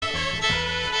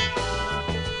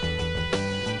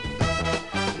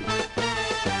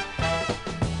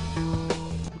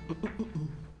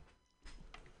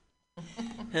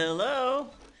Hello.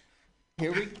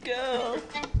 Here we go.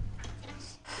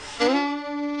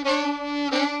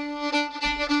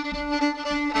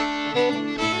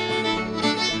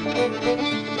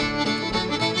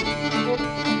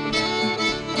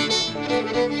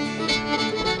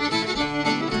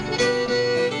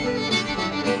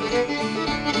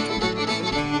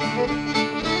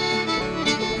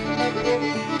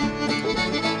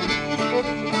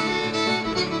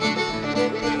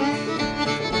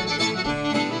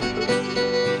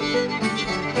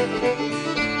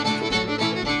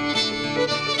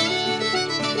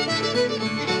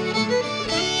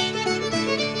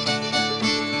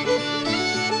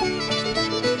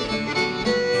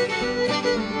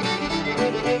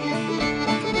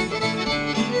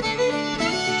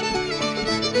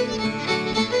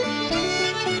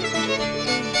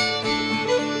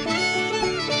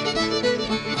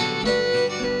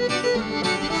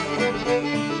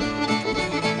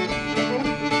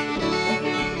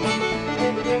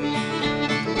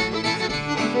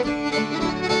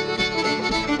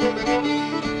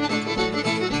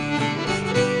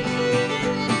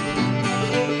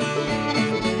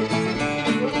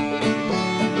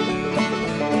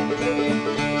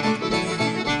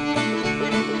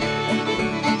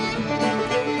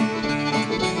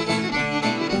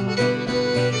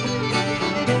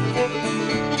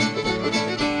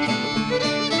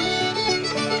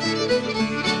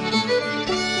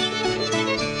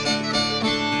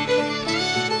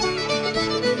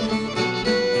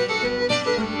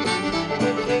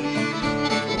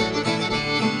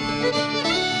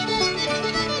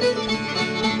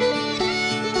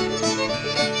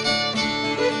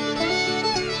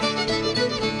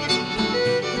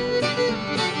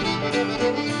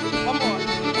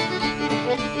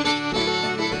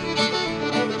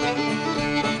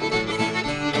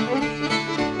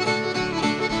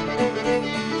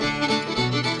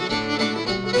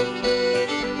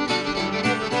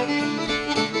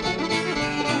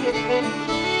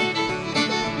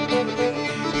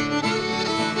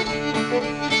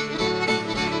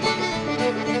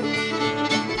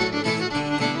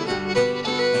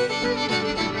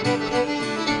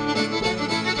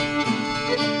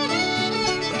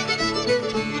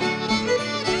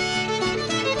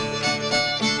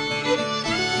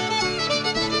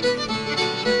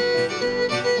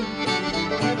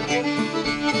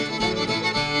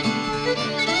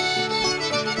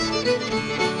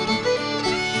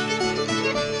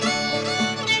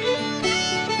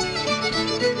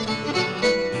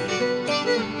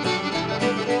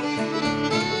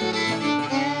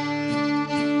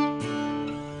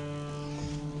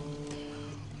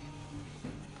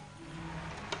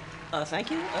 Thank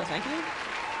you. Thank you.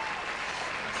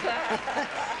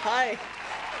 Hi.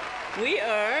 We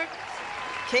are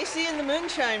Casey and the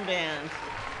Moonshine Band.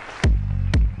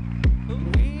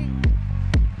 We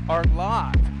are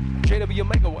live,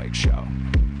 TheJWMegawegShow.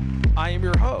 I am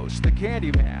your host, the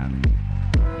Candyman.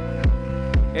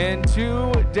 And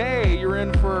today you're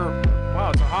in for,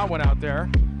 wow, it's a hot one out there.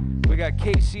 We got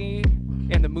Casey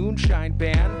and the Moonshine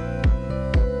Band.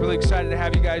 Really excited to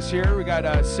have you guys here. We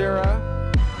got Sarah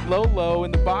Lolo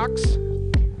in the box.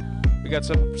 We got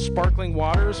some sparkling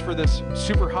waters for this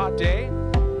super hot day.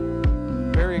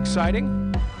 Very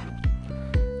exciting.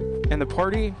 And the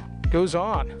party goes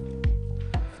on.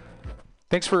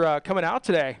 Thanks for coming out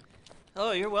today.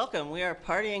 Oh, you're welcome. We are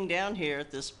partying down here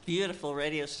at this beautiful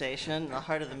radio station in the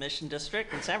heart of the Mission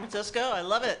District in San Francisco. I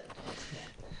love it.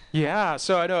 Yeah,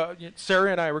 so I know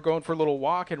Sarah and I were going for a little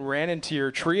walk and ran into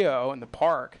your trio in the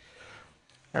park.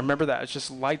 I remember that. It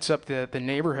just lights up the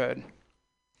neighborhood.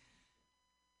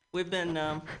 We've been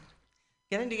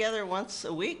getting together once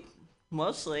a week,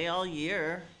 mostly all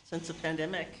year, since the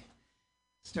pandemic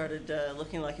started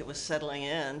looking like it was settling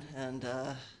in. And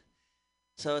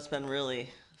so it's been really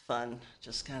fun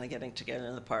just kind of getting together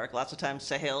in the park. Lots of times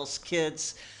Sahel's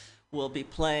kids will be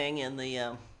playing in the,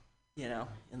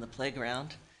 in the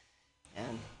playground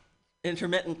and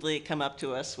intermittently come up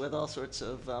to us with all sorts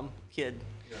of kid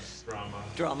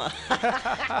drama.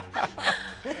 I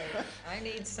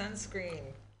need sunscreen.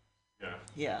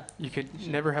 Yeah. You could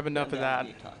never have enough of that.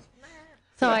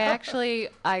 So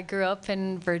I grew up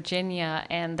in Virginia,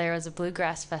 and there was a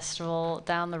bluegrass festival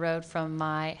down the road from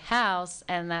my house,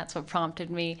 and that's what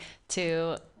prompted me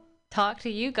to talk to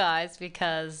you guys,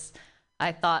 because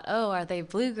I thought, oh, are they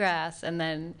bluegrass? And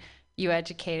then you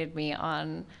educated me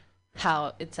on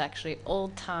how it's actually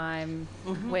old time,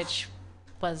 which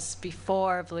was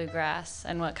before bluegrass,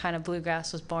 and what kind of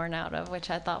bluegrass was born out of,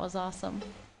 which I thought was awesome.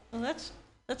 Well,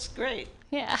 that's great.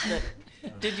 Yeah.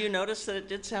 Did you notice that it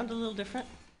did sound a little different?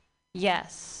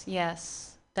 Yes,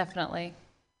 definitely.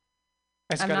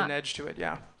 It's I'm got not- an edge to it,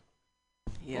 yeah.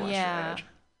 Yeah. Yeah.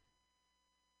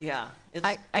 Yeah. It's,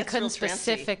 I it's couldn't real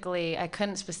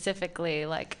trancy. specifically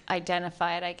like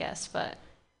identify it, I guess, but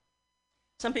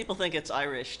Some people think it's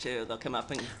Irish too. They'll come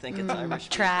up and think it's Irish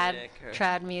trad music. Or,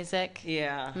 trad music.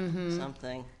 yeah,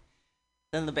 something.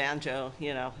 Then the banjo,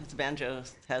 its banjo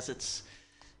has its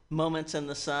moments in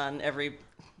the sun. Every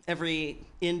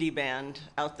indie band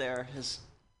out there has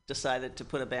decided to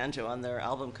put a banjo on their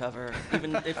album cover,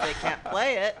 even if they can't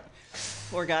play it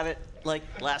or got it like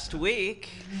last week.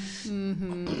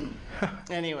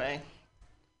 Anyway,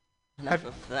 enough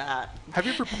of that. Have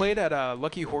you ever played at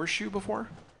Lucky Horseshoe before?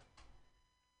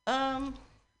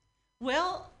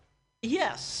 Well,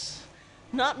 yes.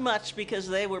 Not much because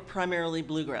they were primarily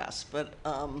bluegrass, but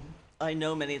I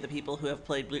know many of the people who have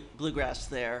played bluegrass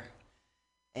there,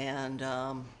 and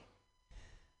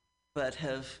but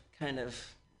have kind of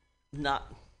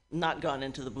not gone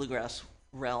into the bluegrass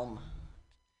realm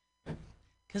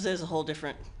because there's a whole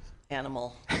different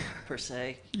animal per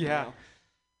se. Yeah.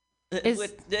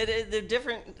 They're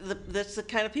different. That's the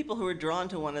kind of people who are drawn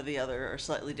to one or the other are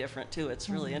slightly different too. It's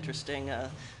really interesting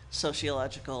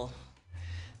sociological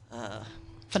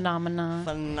Phenomenon.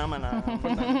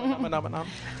 phenomenon.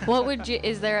 What would you?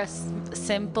 Is there a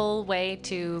simple way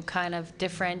to kind of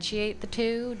differentiate the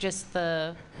two? Just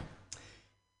the.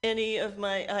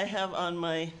 I have on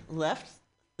my left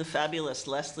the fabulous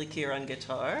Leslie Keir on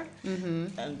guitar.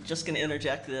 I'm just going to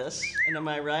interject this. And on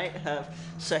my right, I have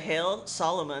Sahel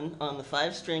Solomon on the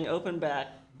 5-string open back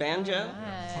banjo.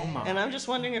 Oh my. And I'm just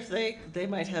wondering if they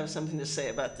might have something to say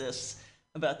about this,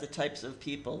 about the types of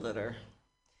people that are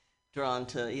drawn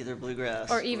to either bluegrass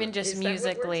Or even just Is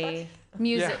that what we're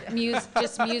musically,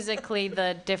 just musically,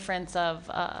 the difference of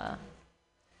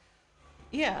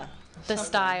yeah, the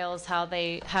styles,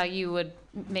 how you would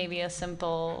maybe a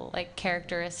simple like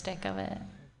characteristic of it.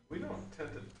 We don't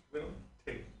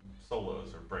take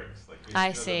solos or breaks. Like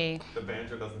I see. The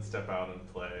banjo doesn't step out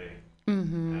and play,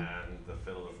 and the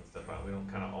fiddle doesn't step out. We don't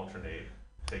kind of alternate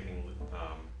taking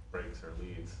breaks or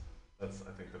leads. That's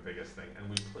I think the biggest thing. And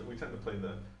we tend to play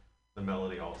the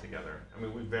melody all together. I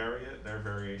mean, we vary it. There are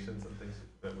variations and things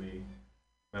that we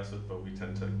mess with, but we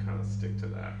tend to kind of stick to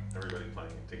that. Everybody playing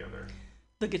it together.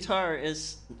 the guitar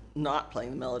is not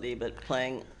playing the melody, but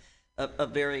playing a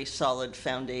very solid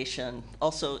foundation.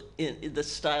 Also, the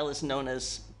style is known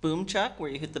as boom chuck, where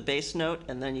you hit the bass note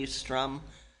and then you strum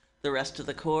the rest of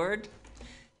the chord.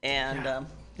 And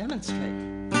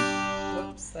demonstrate.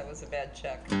 Whoops, that was a bad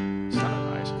check. Sounded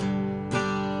nice.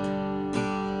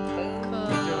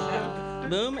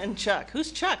 Boom and chuck.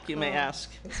 Who's Chuck, you may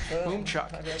ask? Boom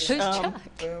chuck. Who's Chuck?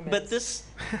 But this,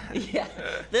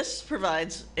 this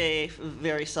provides a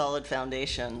very solid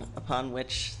foundation upon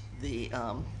which the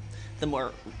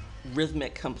more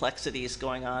rhythmic complexities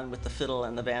going on with the fiddle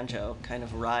and the banjo kind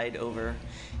of ride over.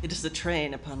 It is the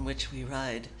train upon which we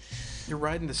ride. You're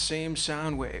riding the same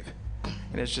sound wave.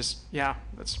 And it's just,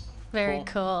 that's Very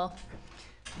cool.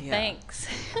 Yeah. Thanks.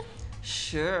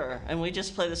 Sure. And we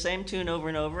just play the same tune over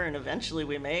and over, and eventually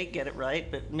we may get it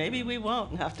right, but maybe we won't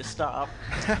and have to stop.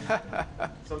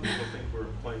 Some people think we're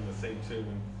playing the same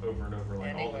tune over and over,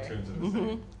 like all the Anyway. tunes are the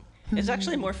same. It's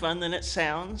actually more fun than it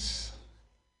sounds.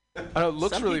 it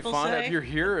looks Some really people fun. say- If you're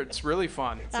here, it's really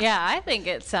fun. Yeah, I think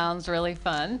it sounds really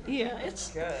fun. Yeah,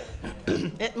 it's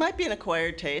Good. it might be an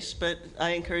acquired taste, but I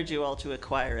encourage you all to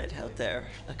acquire it out there.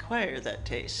 Acquire that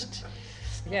taste.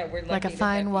 Yeah, we're lucky Like a to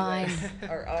fine have you wine. as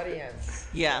our audience.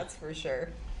 Yeah. That's for sure.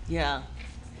 Yeah.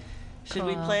 Should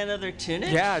we Cool. play another tune?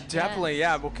 Yeah, definitely. Yes.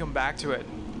 Yeah, we'll come back to it.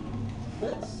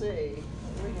 Let's see.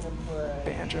 We're gonna play.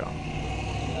 Banjo.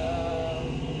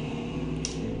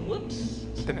 Whoops.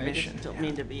 The Sorry, I mission, just don't yeah.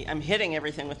 mean to be. I'm hitting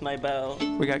everything with my bow.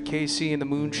 We got KC and the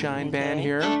Moonshine Band Okay.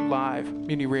 here, live.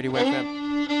 MutinyRadio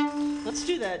FM. Let's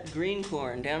do that green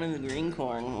corn, down in the green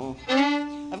corn.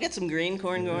 I've got some green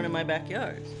corn growing in my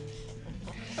backyard.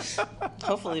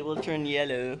 Hopefully it will turn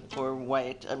yellow or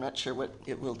white. I'm not sure what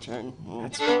it will turn.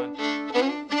 That's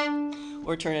fun.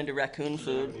 Or turn into raccoon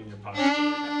food. In your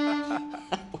pocket.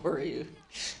 Or you.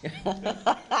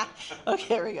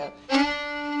 Okay, here we go.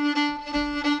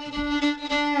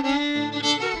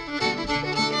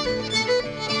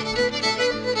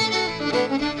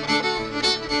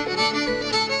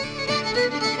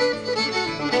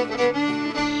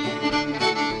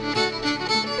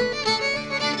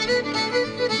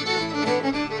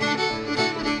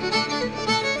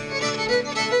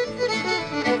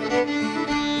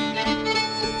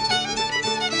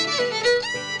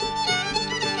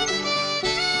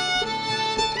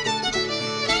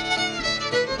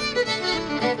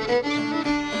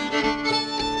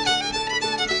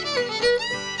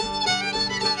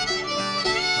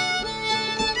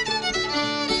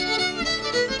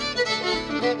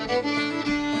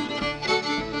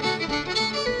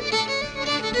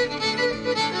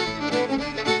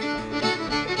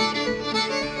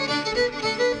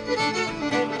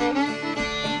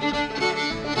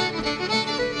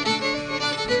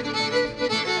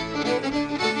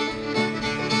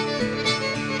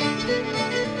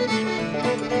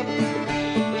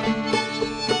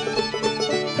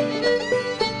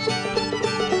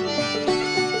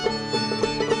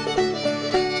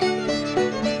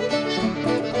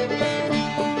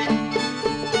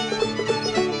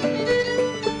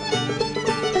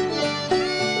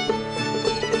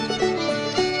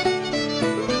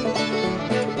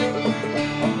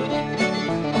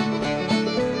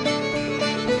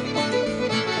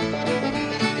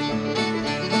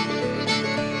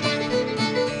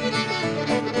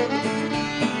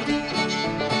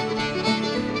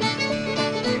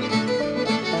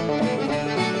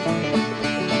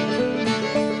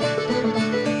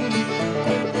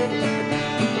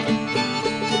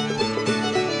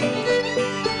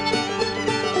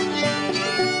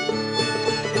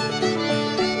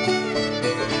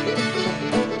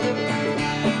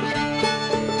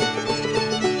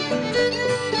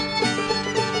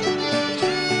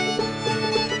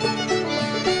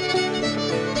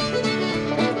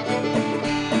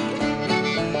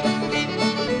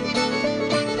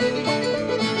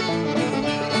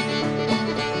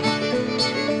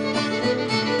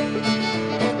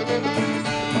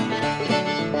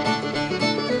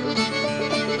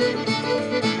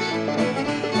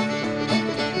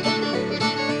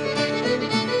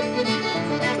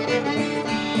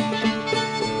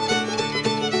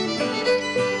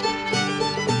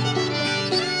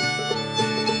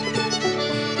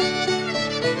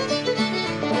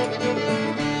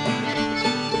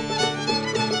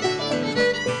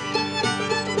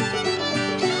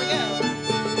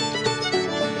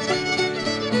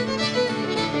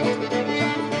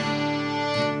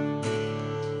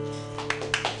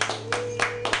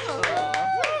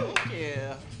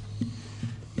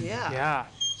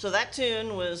 So that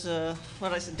tune was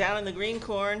what I said, Down in the Green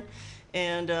Corn,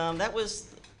 and that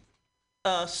was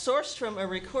sourced from a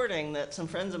recording that some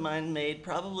friends of mine made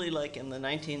probably like in the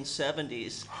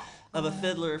 1970s of a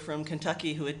fiddler from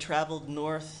Kentucky who had traveled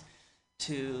north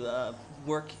to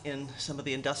work in some of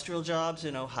the industrial jobs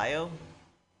in Ohio,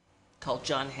 called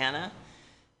John Hanna.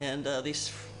 And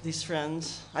these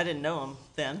friends, I didn't know them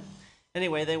then.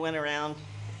 Anyway, they went around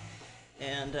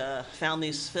and found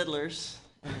these fiddlers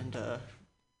and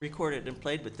recorded and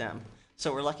played with them.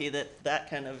 So we're lucky that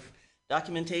that kind of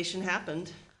documentation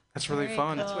happened. That's really Very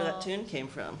fun. cool. That's where that tune came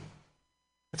from.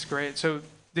 That's great. So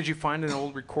did you find an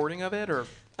old recording of it, or?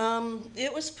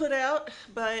 It was put out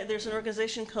by, there's an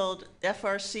organization called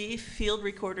FRC, Field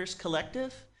Recorders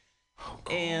Collective. Oh,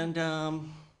 cool. And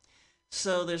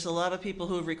so there's a lot of people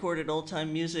who have recorded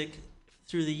old-time music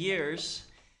through the years,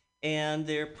 and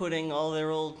they're putting all their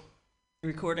old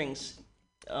recordings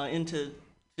into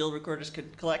Field Recorders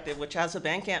Collective, which has a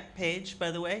Bandcamp page,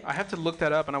 by the way. I have to look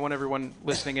that up, and I want everyone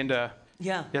listening into.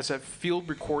 Yeah. Yes, a field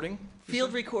recording.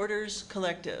 Field Recorders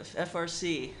Collective,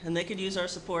 FRC, and they could use our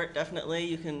support, definitely.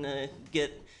 You can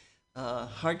get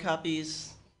hard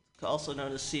copies, also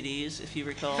known as CDs, if you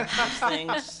recall those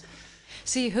things.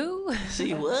 See who?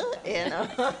 See what? And,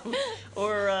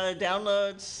 or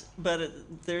downloads, but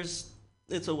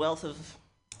it's a wealth of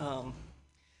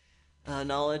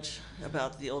knowledge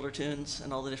about the older tunes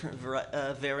and all the different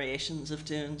variations of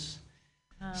tunes.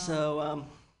 Oh. So,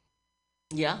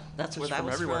 yeah, that's where It's that from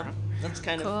was everywhere, from. That's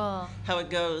kind Cool. of how it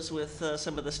goes with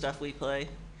some of the stuff we play.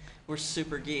 We're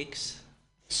super geeks.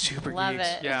 Super Love geeks.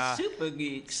 it. Yeah. Super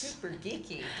geeks. Super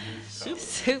geeky.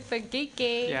 Super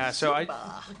geeky. Yeah. So I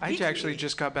geeky. actually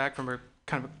just got back from a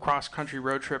kind of a cross country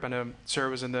road trip. I know Sarah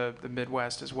was in the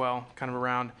Midwest as well, kind of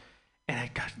around. And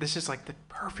this is like the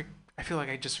perfect. I feel like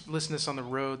I just listened to this on the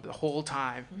road the whole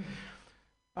time.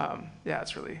 Yeah,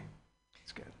 it's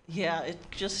good. Yeah, it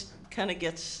just kind of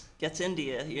gets into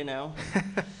you, you know?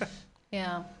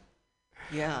 Yeah.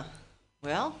 Yeah.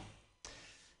 Well,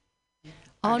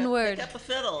 Onward. pick up a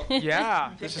fiddle.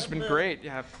 Yeah, this Pick has up been the- great.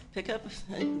 Yeah. Pick up.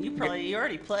 You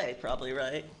already play, probably,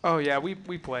 right? Oh yeah, we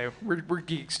play. We're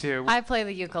geeks too. I play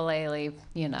the ukulele,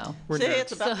 you know. We're See, nerds.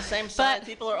 it's about the same but- size.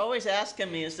 People are always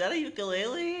asking me, is that a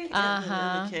ukulele in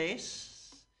the case?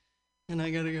 And I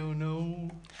gotta go,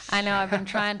 no. I know I've been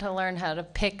trying to learn how to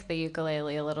pick the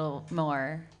ukulele a little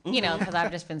more, you know, because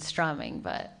I've just been strumming,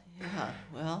 but Yeah,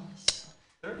 well,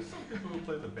 There are some people who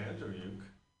play the banjo uke.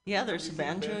 yeah, there's a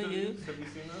Have you seen banjo uke. ukes? Have you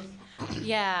seen those?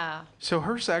 yeah. So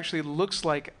hers actually looks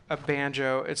like a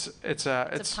banjo. It's It's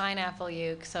a pineapple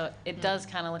uke, so it does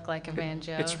kind of look like a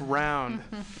banjo. it's round.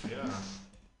 Yeah.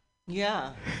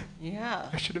 Yeah, yeah.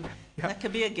 I should have. Yeah, That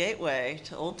could be a gateway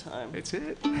to old time. it's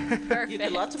it.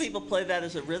 perfect. Lots of people play that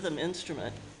as a rhythm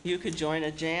instrument. You could join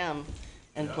a jam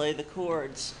and play the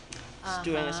chords,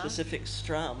 doing a specific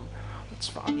strum, It's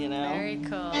fun. you know? Very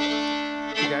cool.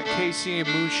 We got Casey and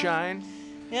Moonshine.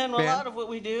 And a Band. lot of what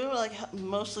we do, like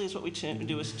mostly is what we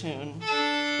do is tune.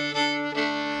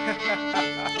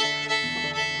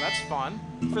 That's fun.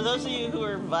 For those of you who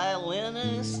are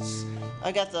violinists,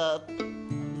 I got the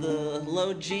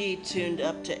low G tuned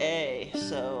up to A,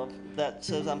 so that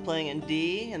says I'm playing in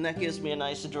D, and that gives me a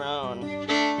nice drone.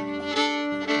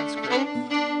 That's great.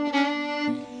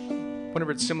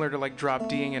 Whenever it's similar to like drop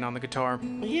D'ing in on the guitar.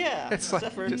 Yeah, It's like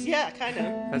except for, just- yeah, kind of.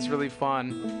 That's really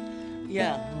fun.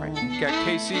 Yeah, Right. Got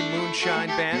Casey Moonshine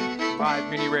Band by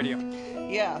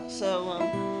MutinyRadio. yeah. So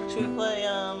should we play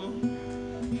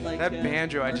like That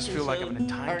banjo, I just feel like I'm in a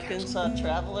time Arkansas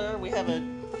Traveler. We have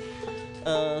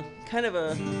a kind of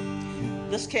a.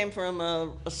 This came from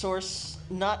a source,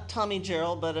 not Tommy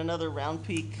Gerald, but another Round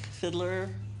Peak fiddler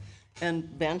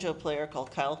and banjo player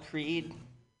called Kyle Creed.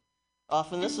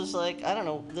 Often this is like, I don't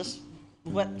know,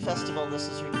 what festival this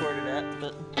is recorded at,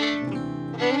 but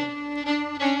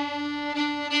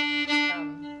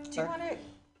Do you want to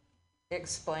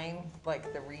explain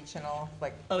like the regional,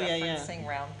 like Oh, yeah, yeah. referencing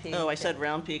Round Peak? I said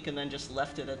Round Peak and then just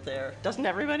left it at there. Doesn't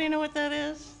everybody know what that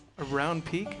is? A round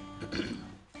peak?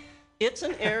 It's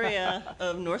an area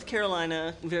of North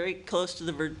Carolina, very close to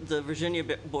the Virginia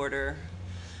border,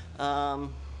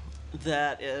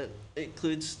 that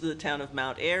includes the town of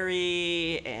Mount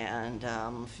Airy and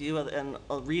a few other, and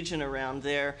a region around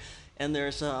there. And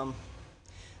there's a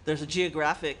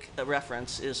geographic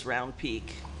reference is Round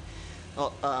Peak,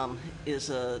 is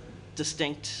a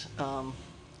distinct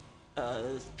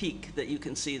peak that you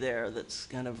can see there that's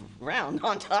kind of round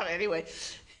on top. Anyway,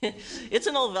 it's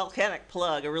an old volcanic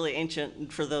plug, a really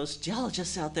ancient, for those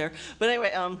geologists out there. But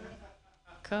anyway,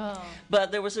 Cool.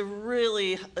 but there was a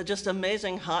really just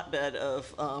amazing hotbed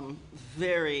of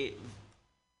very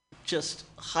just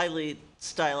highly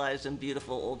stylized and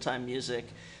beautiful old-time music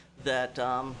that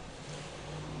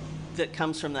that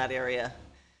comes from that area.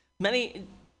 Many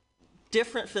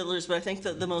different fiddlers, but I think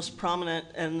that the most prominent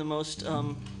and the most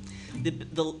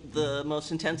the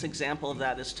most intense example of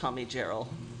that is Tommy Jarrell,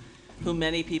 who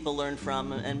many people learned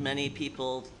from, and many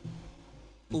people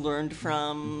learned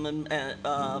from,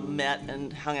 and met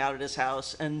and hung out at his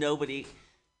house, and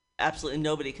absolutely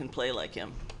nobody can play like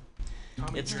him.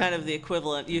 It's kind of the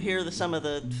equivalent. You hear some of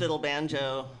the fiddle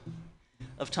banjo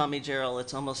of Tommy Jarrell.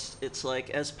 It's like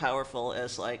as powerful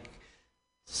as like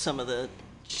some of the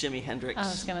Jimi Hendrix. I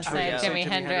was gonna trio. say Yeah. Jimi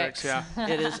Hendrix. Yeah.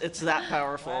 It's that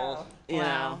powerful. Wow. You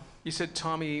Wow. know. You said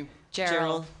Tommy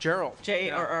Gerald. Jarrell.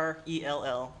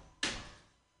 Jarrell.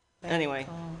 Anyway,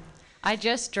 I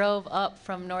just drove up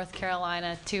from North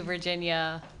Carolina to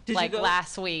Virginia Did you like go?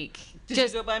 last week. did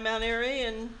Just you go by Mount Airy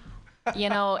and?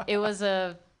 it was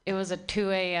a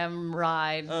 2 a.m.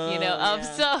 ride. Oh, yeah.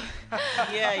 So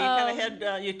Yeah, you kind of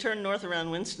head. You turn north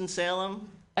around Winston-Salem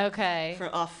okay.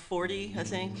 off 40, I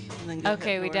think. And then go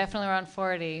Okay, head we north. definitely were on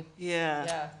 40. Yeah.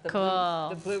 Yeah.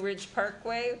 Cool. The Blue Ridge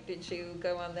Parkway. Did you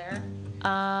go on there?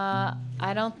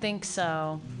 I don't think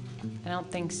so.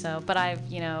 But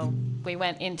we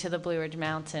went into the Blue Ridge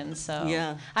Mountains, so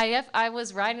Yeah. I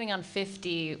was riding on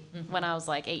 50 when I was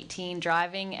like 18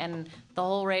 driving, and the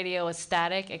whole radio was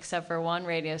static except for one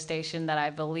radio station that I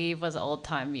believe was old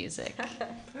time music.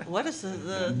 What is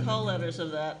the call letters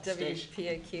of that station?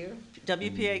 WPAQ.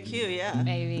 WPAQ, yeah.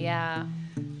 Maybe, yeah.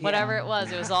 Whatever it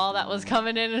was all that was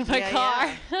coming in my Yeah,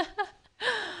 car.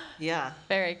 Yeah.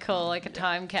 Very cool, like a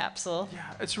time capsule.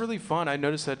 Yeah, it's really fun. I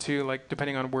noticed that too, like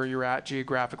depending on where you're at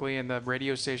geographically and the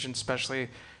radio station, especially,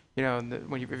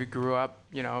 if you grew up,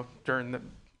 during the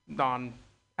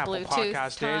non-Apple Bluetooth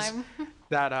podcast time. days,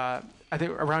 that I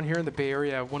think around here in the Bay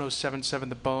Area, 107.7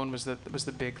 The Bone was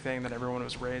the big thing that everyone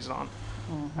was raised on.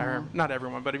 I remember, not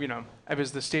everyone, but it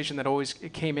was the station that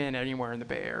it came in anywhere in the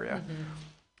Bay Area.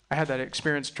 I had that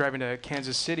experience driving to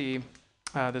Kansas City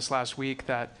this last week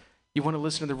that you want to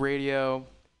listen to the radio,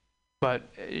 but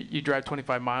you drive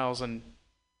 25 miles and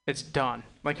it's done.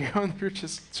 Like there's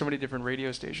just so many different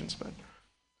radio stations, but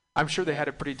I'm sure they had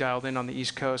it pretty dialed in on the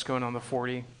East Coast going on the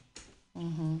 40.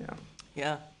 Yeah.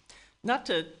 Yeah. Not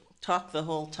to talk the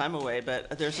whole time away,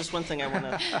 but there's just one thing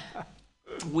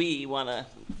we want to,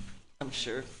 I'm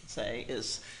sure, say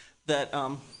is that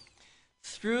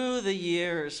through the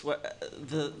years,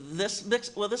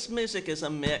 this music is a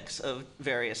mix of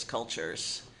various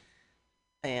cultures.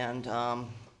 And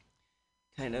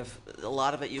kind of a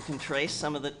lot of it you can trace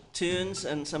some of the tunes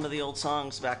and some of the old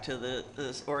songs back to the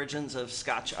origins of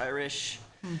Scotch-Irish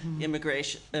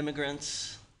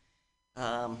immigrants,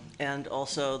 and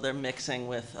also they're mixing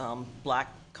with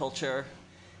black culture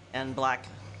and black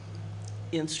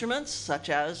instruments, such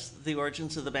as the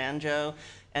origins of the banjo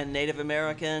and Native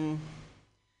American,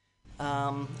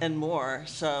 and more.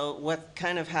 So what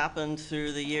kind of happened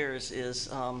through the years is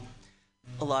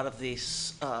a lot of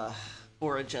these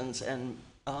origins and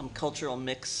cultural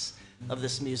mix of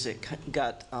this music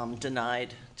got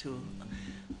denied to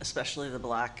especially the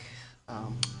black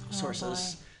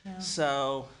sources. Yeah.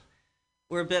 So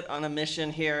we're a bit on a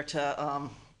mission here to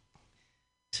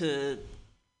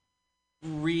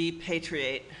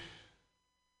repatriate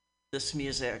this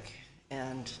music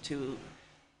and to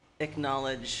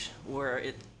acknowledge where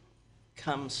it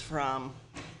comes from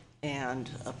and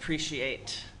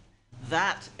appreciate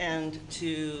that, and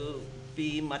to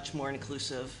be much more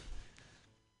inclusive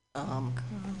of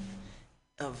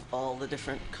all the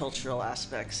different cultural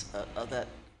aspects that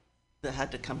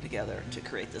had to come together to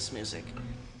create this music.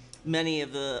 Many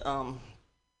of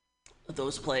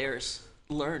those players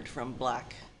learned from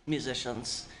black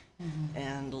musicians,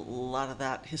 and a lot of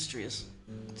that history has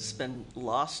just been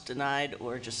lost, denied,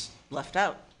 or just left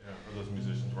out. Yeah, or those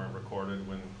musicians weren't recorded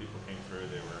when people came through.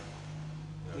 They were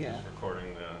just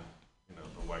recording the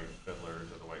white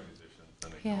fiddlers or the white musicians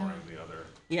and ignoring the other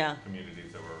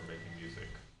communities that were making music.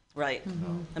 Right.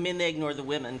 I mean, they ignored the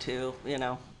women too,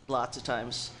 lots of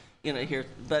times, here.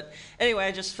 But anyway,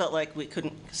 I just felt like we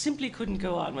simply couldn't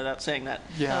go on without saying that.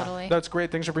 Yeah, Totally. that's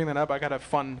great. Thanks for bringing that up. I got a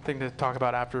fun thing to talk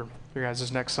about after your guys'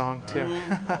 next song too.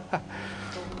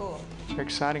 Cool. Very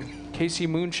exciting. KC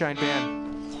Moonshine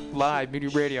Band, live,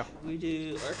 Mutiny Radio. We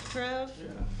do Architrav.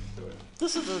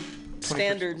 This is a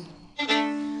standard,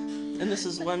 and this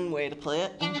is one way to play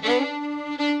it.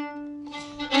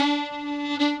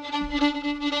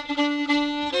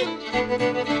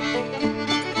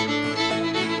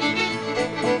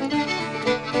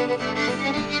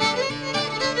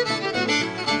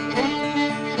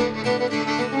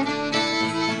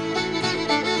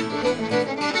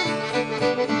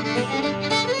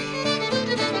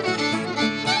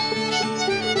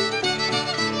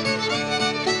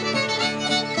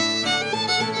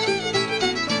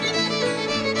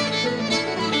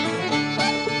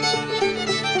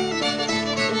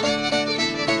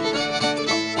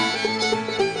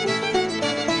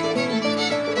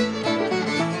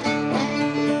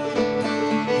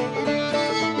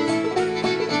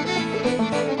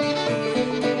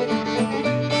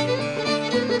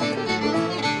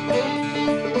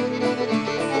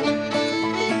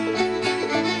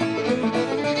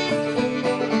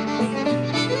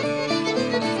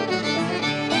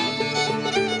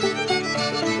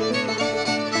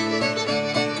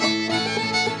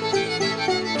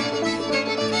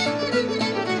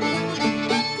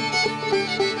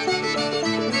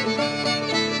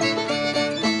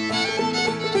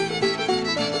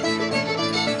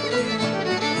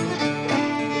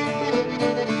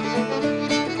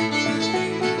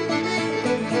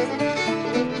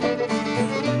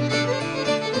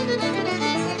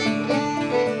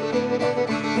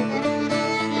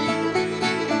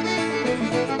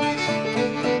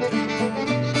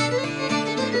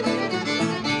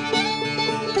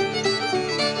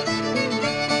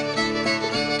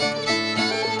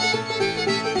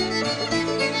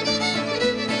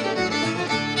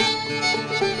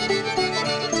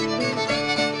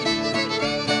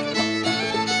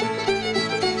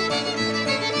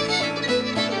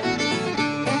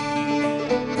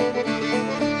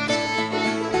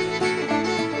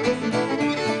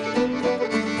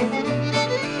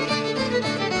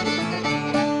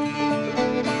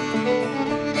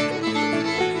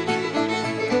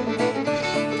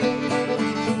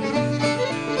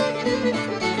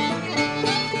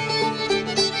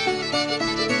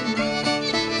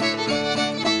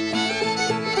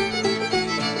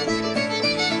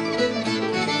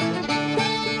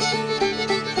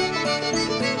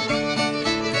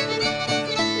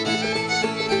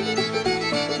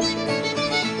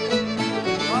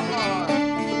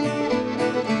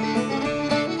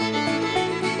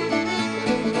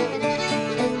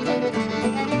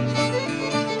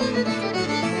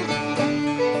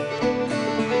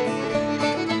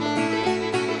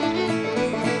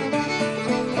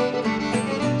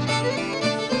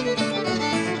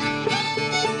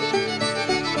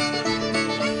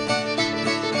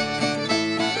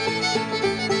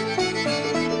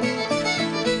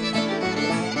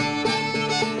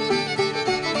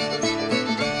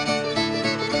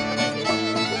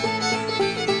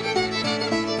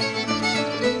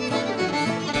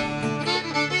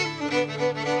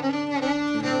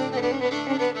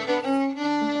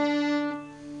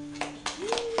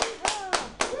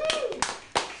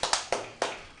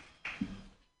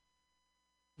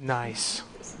 Nice.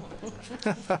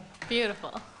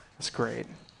 Beautiful. That's great.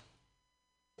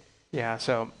 Yeah,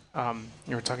 so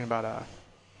you were talking about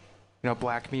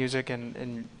black music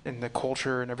and the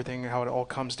culture and everything, how it all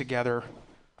comes together.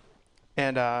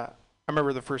 And I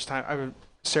remember the first time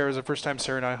the first time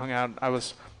Sarah and I hung out, I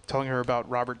was telling her about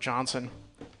Robert Johnson.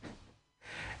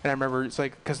 And I remember it's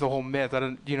like, because the whole myth,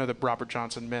 you know the Robert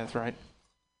Johnson myth, right?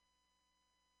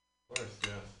 Of course,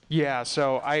 yes. Yeah,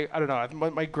 so I don't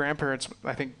know. My grandparents,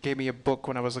 I think, gave me a book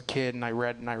when I was a kid, and I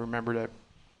read and I remembered it.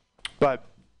 But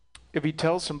if you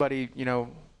tell somebody,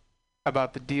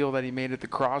 about the deal that he made at the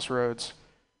crossroads,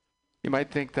 you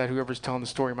might think that whoever's telling the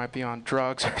story might be on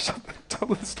drugs or something.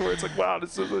 Telling the story, it's like, wow,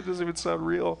 this doesn't even sound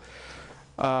real.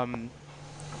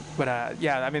 But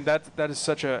yeah, I mean that is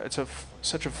such a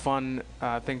fun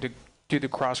thing to do, the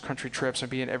cross country trips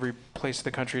and be in every place of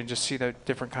the country and just see the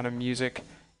different kind of music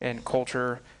and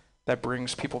culture that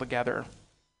brings people together.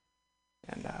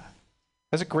 And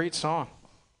that's a great song.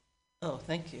 Oh,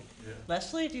 thank you. Yeah.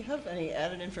 Leslie, do you have any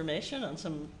added information on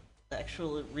some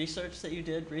actual research that you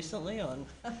did recently on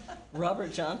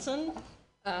Robert Johnson?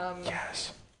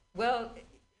 Yes. Well,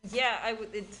 yeah,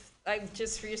 I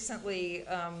just recently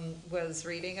was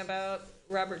reading about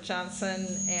Robert Johnson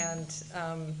and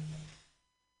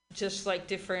just like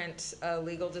different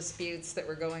legal disputes that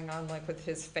were going on, like with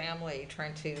his family,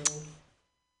 trying to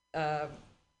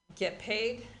get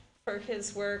paid for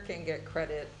his work and get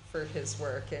credit for his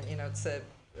work. And, it's a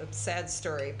sad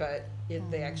story, but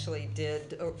they actually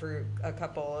did, over a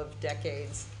couple of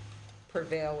decades,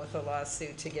 prevail with a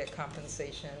lawsuit to get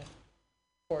compensation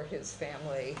for his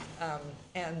family.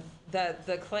 And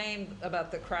the claim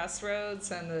about the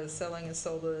crossroads and the selling his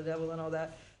soul to the devil and all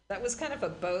that, that was kind of a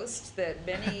boast that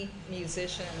many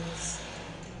musicians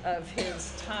of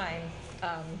his time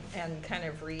and kind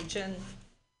of region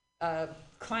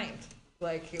claimed.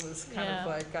 Like, it was kind of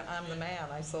like, I'm the man,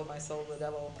 I sold my soul to the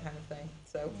devil kind of thing.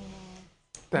 So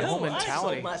That whole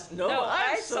mentality. my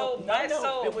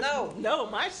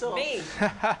soul. Me.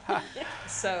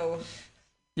 So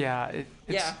Yeah,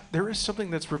 there is something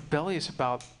that's rebellious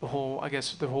about the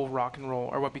whole rock and roll,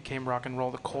 or what became rock and roll,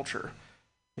 the culture.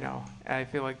 And I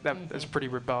feel like that's pretty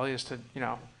rebellious to,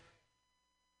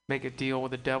 make a deal with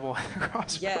the devil at the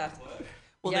crossroads. yeah.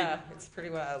 Well, Yeah, it's pretty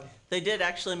wild. They did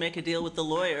actually make a deal with the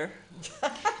lawyer,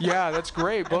 Yeah, that's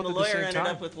great. Both and the at the lawyer same ended time.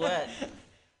 up with what?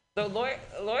 The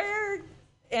lawyer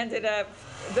ended up,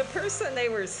 the person they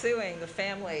were suing, the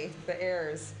family, the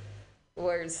heirs,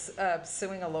 was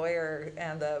suing a lawyer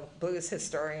and a blues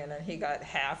historian, and he got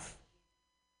half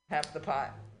the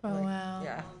pot. Oh, wow.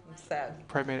 Yeah, it's sad.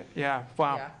 Yeah,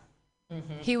 wow. Yeah.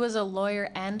 He was a lawyer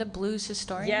and a blues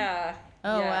historian? Yeah.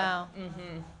 Oh, yeah. wow.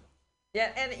 Yeah,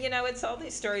 and it's all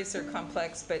these stories are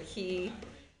complex, but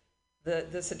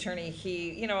this attorney,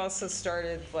 he also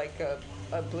started like a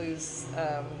blues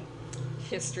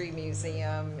history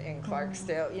museum in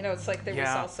Clarksdale. It's like there was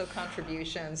also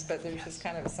contributions, but there's just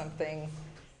kind of something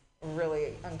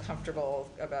really uncomfortable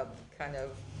about kind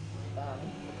of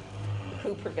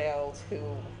who prevailed,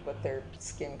 what their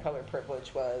skin color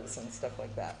privilege was, and stuff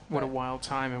like that. What a wild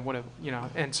time, and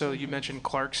and so you mentioned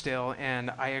Clarksdale, and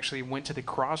I actually went to the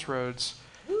Crossroads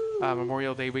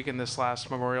Memorial Day weekend this last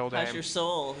Memorial Day. How's your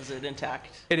soul? Is it intact?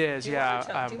 It is, Do you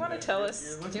want to tell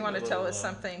us? Do you want to tell us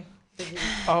something? Did you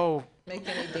make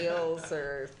any deals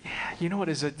or? You know what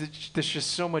is it? There's just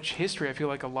so much history. I feel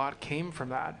like a lot came from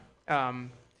that.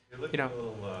 You're looking a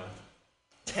little,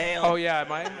 Tail. Oh yeah,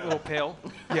 am I a little pale?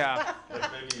 Yeah.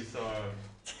 like maybe you saw.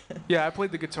 Yeah, I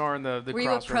played the guitar in the Were you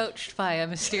Crossroads. approached by a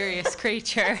mysterious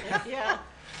creature? Yeah.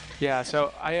 Yeah,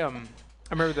 so I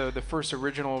remember the first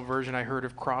original version I heard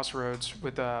of Crossroads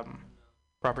with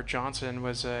Robert Johnson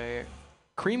was a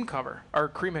Cream cover, or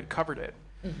Cream had covered it,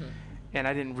 and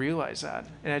I didn't realize that.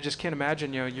 And I just can't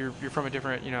imagine, you're from a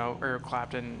different, Eric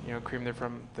Clapton, Cream, they're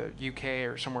from the UK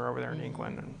or somewhere over there in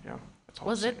England, and it's all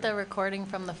Was the it same. the recording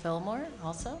from the Fillmore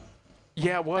also?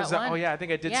 Yeah, it was. that one? Oh yeah, I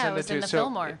think I did Yeah, send it was to in you. the So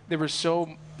Fillmore. there were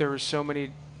so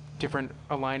many different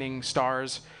aligning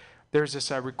stars. There's this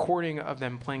recording of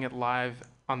them playing it live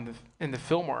in the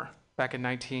Fillmore back in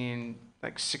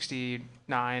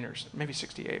 1969 or maybe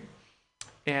 68,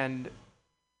 and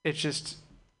it's just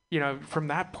from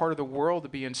that part of the world to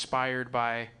be inspired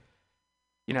by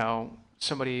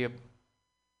somebody.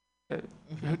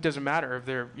 It doesn't matter if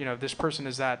they're this person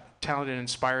is that talented and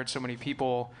inspired so many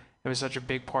people. It was such a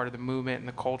big part of the movement and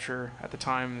the culture at the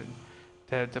time.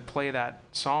 To play that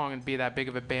song and be that big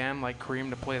of a band like Cream,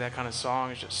 to play that kind of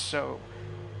song is just so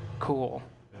cool.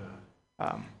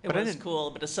 Yeah. It was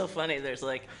cool, but it's so funny. There's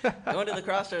like going to the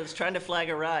Crossroads, trying to flag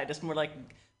a ride. It's more like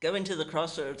going to the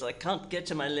crossroads, I can't get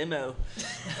to my limo.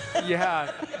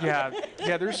 Yeah.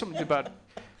 There's something about.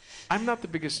 I'm not the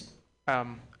biggest.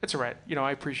 It's all right.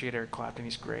 I appreciate Eric Clapton.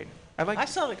 He's great. I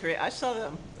saw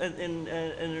them in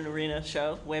an arena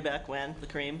show way back when. The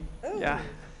Cream. Ooh. Yeah.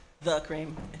 The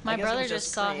Cream. My I guess it brother was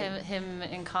just saw Cream. him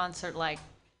in concert like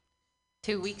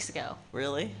 2 weeks ago.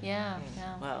 Really? Yeah.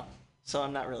 Wow. So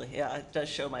I'm not really. Yeah, it does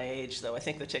show my age, though. I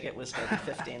think the ticket was maybe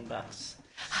 $15.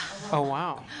 Oh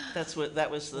wow. That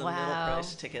was the middle Wow.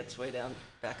 price tickets way down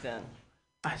back then.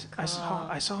 I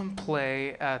saw him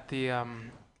play at the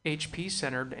HP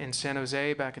Center in San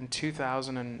Jose back in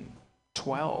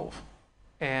 2012,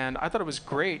 and I thought it was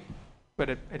great, but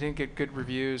it didn't get good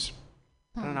reviews.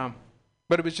 I don't know,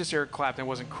 but it was just Eric Clapton. It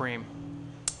wasn't Cream.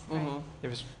 Mm-hmm. It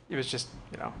was just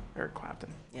Eric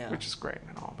Clapton, Yeah. which is great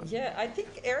and all. But Yeah, I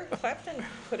think Eric Clapton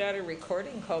put out a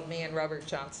recording called Me and Robert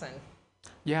Johnson.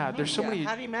 yeah, there's so Yeah. many.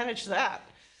 How do you manage that?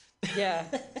 Yeah.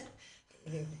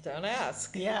 Don't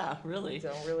ask. Yeah, really.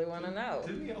 Don't really want to know.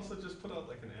 Didn't he also just put out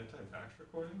like an anti-vax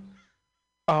recording?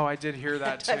 Oh, I did hear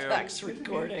that too. Fax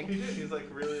recording. He did. He's like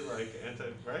really like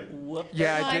right? Whoop.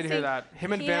 Yeah, Well, I did hear think that.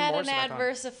 Him and he Van had Morrison. an I thought.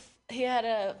 adverse. He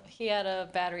had a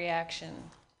bad reaction,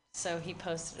 so he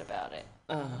posted about it.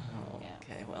 Oh, Yeah.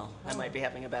 okay. Well, I might be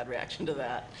having a bad reaction to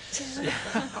that.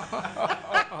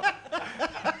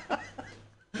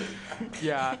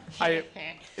 Yeah,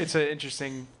 it's an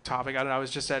interesting topic. I don't know. I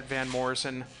was just at Van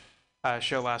Morrison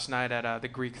show last night at the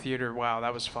Greek Theater. Wow,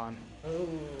 that was fun.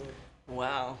 Ooh.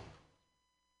 Wow.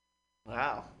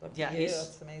 Wow. Look Yeah, at you. he's.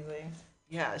 That's amazing.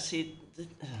 Yeah, see.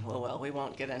 Well, we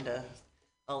won't get into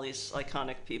all these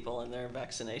iconic people and their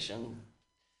vaccination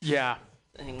Yeah,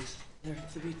 things.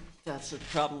 That's the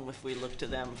problem if we look to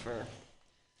them for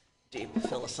deep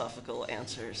philosophical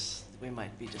answers. We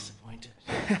might be disappointed.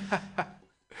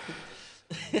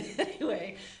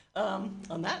 Anyway,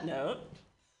 on that note,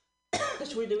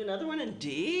 should we do another one in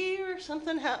D or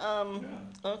something?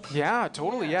 Okay. yeah,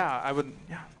 totally. Yeah, I would.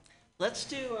 Yeah, Let's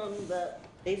do the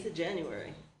 8th of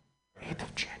January. 8th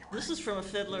of January. This is from a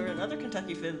fiddler, another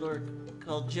Kentucky fiddler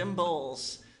called Jim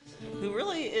Bowles, who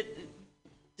really it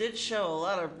did show a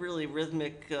lot of really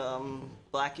rhythmic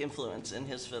black influence in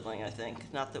his fiddling, I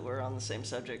think. Not that we're on the same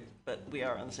subject, but we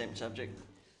are on the same subject.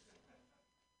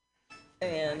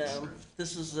 And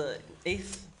this is the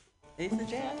 8th of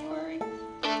January?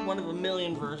 One of a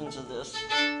million versions of this.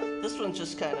 This one's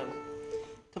just kind of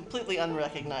completely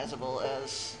unrecognizable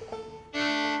as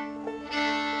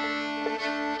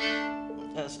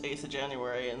 8th of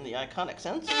January in the iconic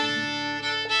sense. And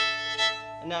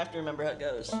now I have to remember how it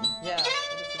goes. Yeah.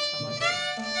 What does it sound like?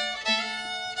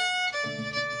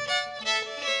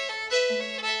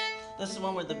 This is the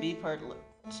one where the B part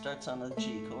starts on a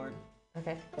G chord.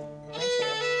 Okay. Thank you.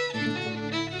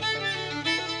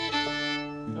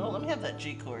 Oh, let me have that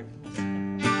G chord.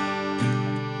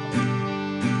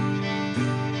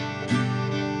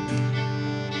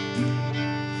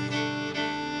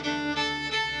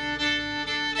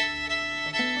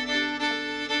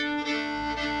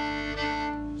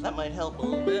 That might help a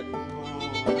little bit.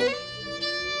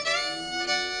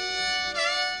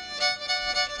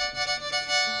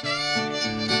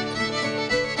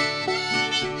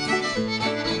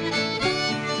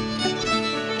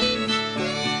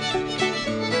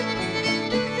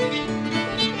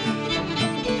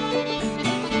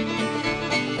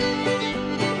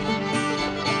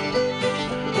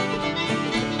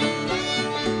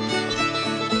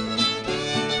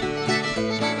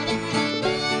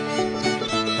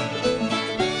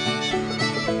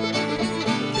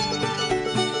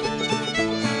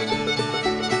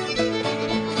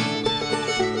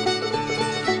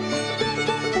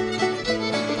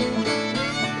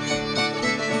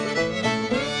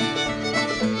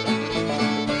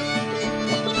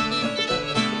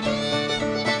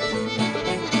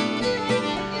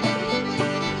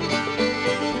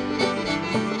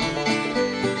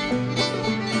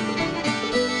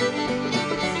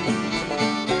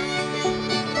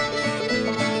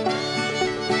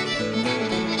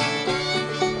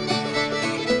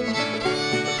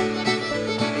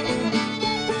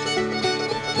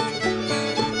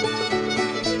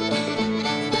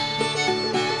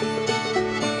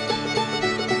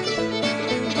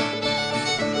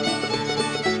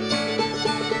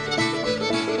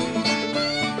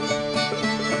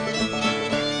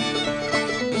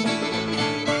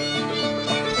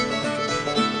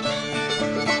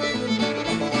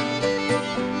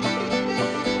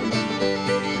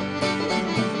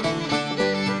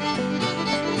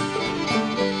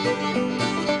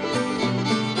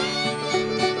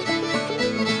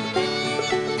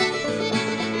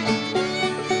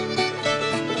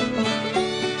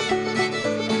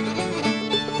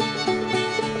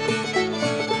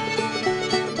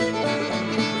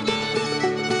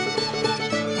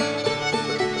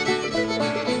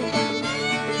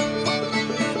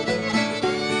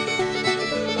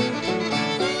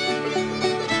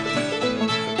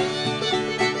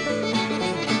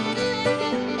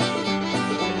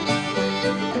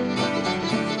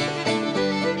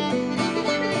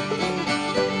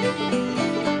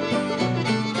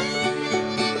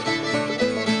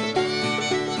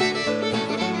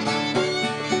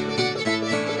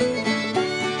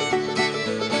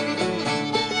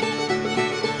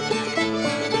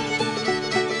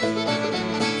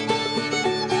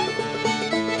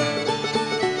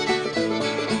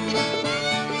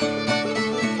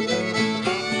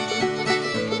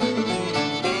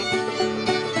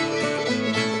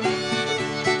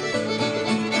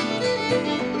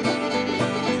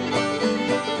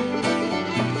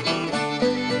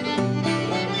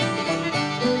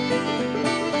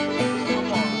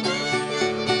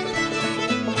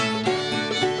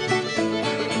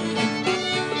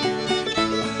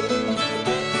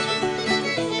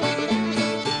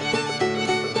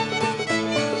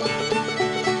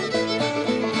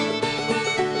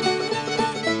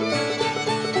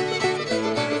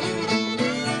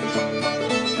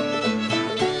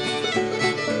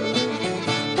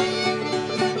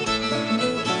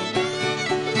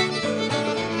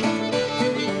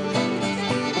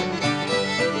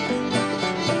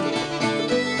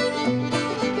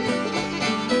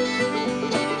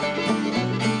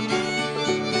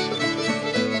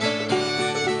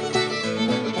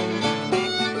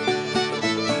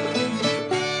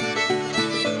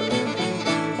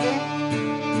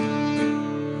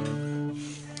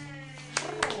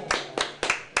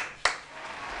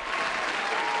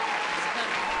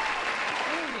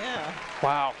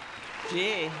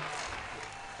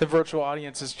 The virtual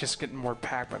audience is just getting more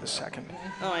packed by the second.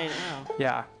 Oh, I know.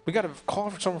 Yeah, we got a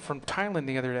call from someone from Thailand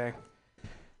the other day.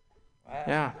 Wow.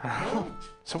 Yeah,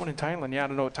 someone in Thailand. Yeah, I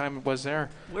don't know what time it was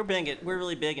there. We're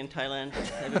really big in Thailand.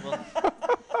 Maybe we'll,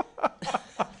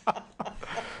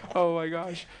 Oh my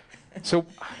gosh! So,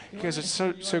 you guys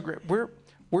are so great. Where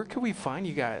can we find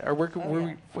you guys, or where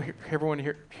we everyone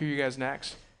hear you guys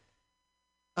next?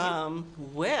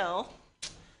 well,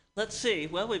 let's see.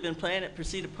 Well, we've been playing at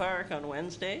Presida Park on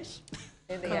Wednesdays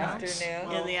In the Nice.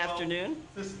 afternoon. in the afternoon.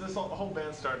 This whole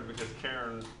band started because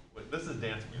Karen. This is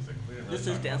dance music. We didn't really This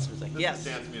is talk dance about music, This yes. is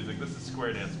dance music. This is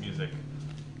square dance music.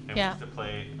 And Yeah. we used to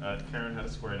play. Karen had a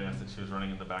square dance that she was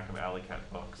running in the back of Alley Cat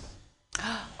Books.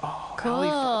 Oh, Cool.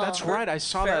 Allie, that's right. I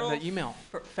saw that in the email.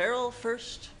 Feral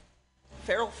Fourth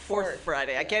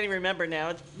Friday. I can't even remember now.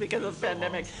 It's because of the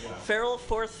pandemic. Yeah. Feral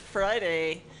Fourth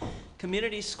Friday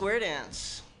Community Square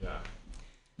Dance. Yeah.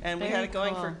 And we Very had it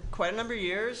going cool. for quite a number of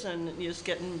years, and just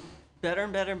getting better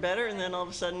and better and better, and then all of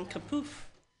a sudden, kapoof.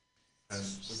 And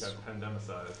we got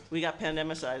pandemicized. We got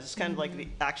pandemicized. It's kind of like the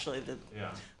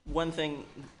Yeah. one thing,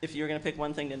 if you were going to pick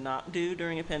one thing to not do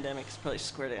during a pandemic, it's probably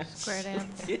square dance. Square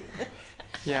dance.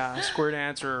 Yeah, square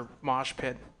dance or mosh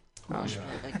pit,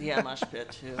 Yeah, mosh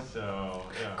pit too. So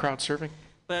yeah. crowd surfing.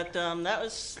 But that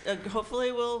was,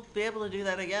 hopefully we'll be able to do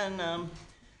that again.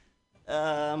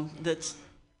 That's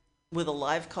with a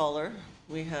live caller.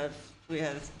 We had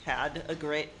a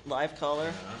great live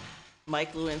caller.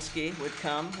 Mike Lewinsky would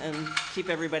come and keep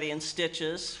everybody in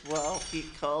stitches while he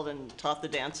called and taught the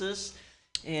dances.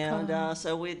 And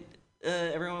so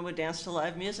everyone would dance to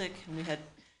live music, and we had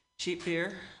cheap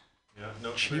beer, Yeah.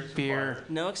 No Cheap experience beer. required.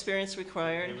 no experience He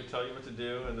required. would tell you what to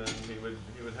do, and then he would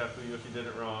heckle you if you did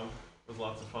it wrong. It was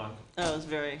lots of fun. Oh, it was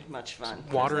very much fun.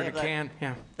 'Cause Water they in a have can.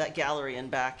 Yeah. that gallery in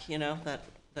back, that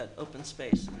open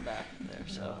space in back there.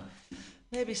 So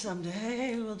maybe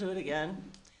someday we'll do it again.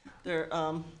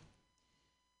 I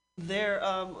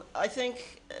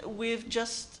think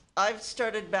I've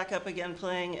started back up again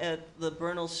playing at the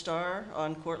Bernal Star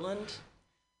on Cortland.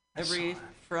 Every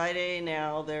Friday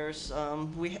now, there's,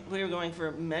 we were going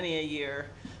for many a year.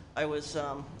 I was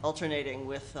alternating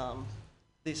with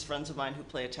these friends of mine who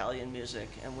play Italian music,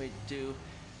 and we do,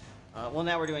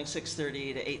 now we're doing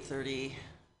 6:30 to 8:30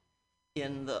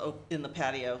 in the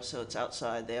patio, so it's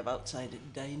outside. They have outside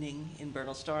dining in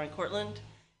Bernal Star in Cortland,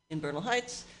 in Bernal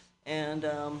Heights, and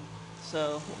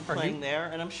so we're Are playing you-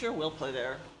 there, and I'm sure we'll play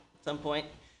there at some point.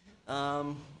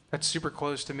 That's super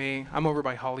close to me. I'm over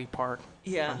by Holly Park.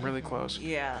 Yeah. I'm really close.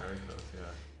 Yeah. Very close.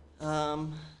 Yeah.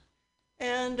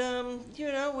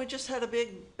 We just had a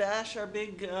big bash, our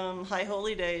big High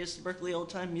Holy Days, Berkeley Old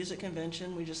Time Music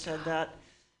Convention. We just had that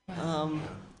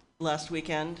last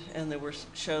weekend, and there were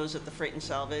shows at the Freight and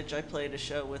Salvage. I played a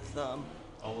show with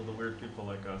All of the weird people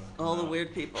like us. all the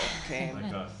weird people came.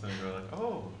 Like us, and we're like,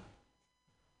 oh.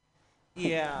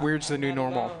 Yeah. Weird's the new Not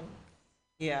normal. alone.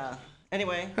 Yeah.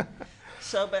 Anyway, but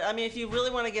I mean, if you really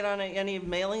want to get on any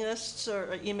mailing lists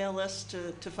or email lists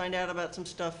to find out about some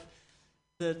stuff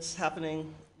that's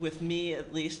happening with me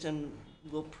at least, and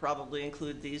we'll probably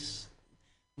include these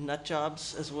nut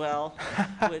jobs as well,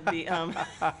 would be I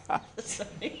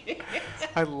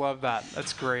love that.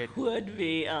 That's great. go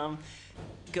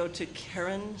to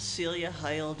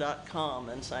KarenCeliaHeil.com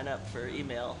and sign up for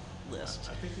email list.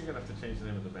 I think you're gonna have to change the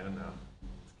name of the band now.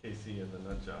 It's KC and the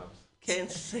Nut Jobs. Okay, and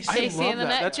I Stacy love and the that.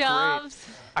 Nut That's great. Jobs.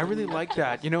 I really like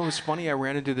that. You know, it was funny. I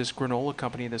ran into this granola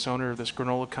company, this owner of this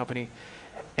granola company,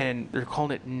 and they're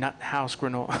calling it Nut House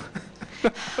Granola.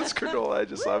 That's granola. I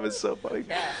just thought it was so funny.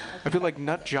 Yeah. I feel like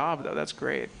Nut Job, though. That's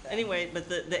great. Anyway, but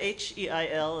the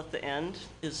HEIL at the end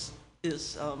is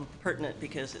pertinent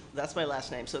because that's my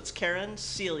last name. So it's Karen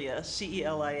Celia,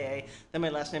 Celia. Then my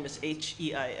last name is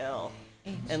Heil.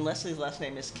 And Leslie's last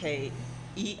name is Keir.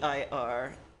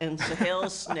 And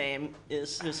Sohail's name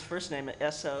is his first name,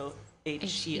 Soheil.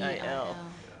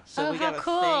 So Oh, we how got a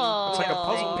cool. thing. It's like a thing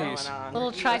puzzle going piece. on. Little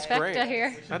great. trifecta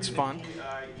here. That's fun.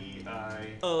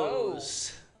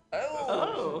 O's. Oh.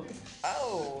 Oh.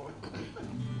 Oh.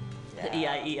 The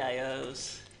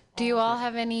EIEIOs. Do you all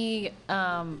have any,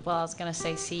 I was going to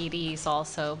say CDs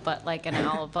also, but like an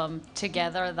album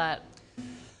together that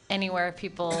anywhere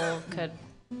people could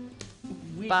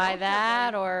We buy don't have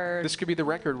that or? This could be the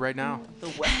record right now. The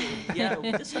record. Yeah,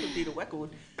 this would be the record.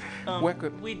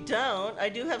 Record. We don't. I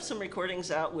do have some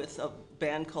recordings out with a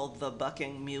band called the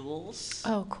Bucking Mules.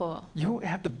 Oh, cool. You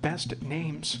have the best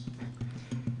names.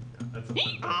 That's a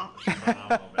phenomenal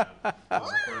band. The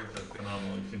recordings are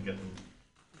phenomenal. You should get them.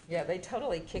 Yeah, they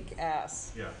totally kick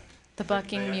ass. Yeah. The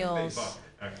bucking They mules. buck,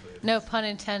 actually. No pun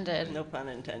intended. No pun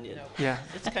intended. Yeah.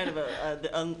 It's kind of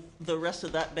the rest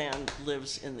of that band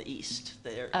lives in the East.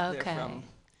 They're Okay. from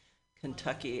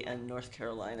Kentucky and North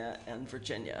Carolina and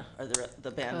Virginia are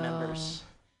the band Cool. members.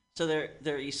 So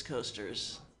they're East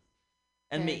Coasters.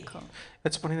 And Very me. cool.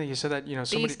 It's funny that you said that. The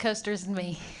Somebody. East Coasters and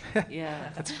me. Yeah.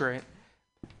 That's great.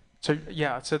 So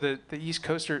yeah. So the East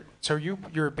Coaster. So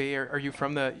you're a Bay Area. Are you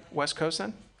from the West Coast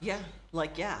then? Yeah.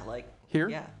 Like Here?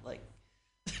 Yeah. Like.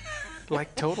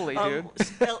 Like totally, dude.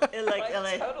 Like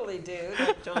LA. Totally, dude.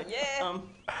 Totally. Yeah.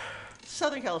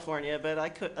 Southern California, but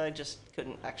I just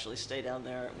couldn't actually stay down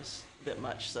there. It was a bit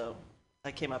much, so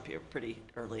I came up here pretty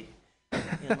early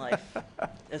in life.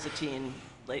 As a teen,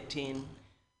 late teen,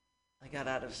 I got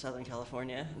out of Southern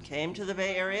California and came to the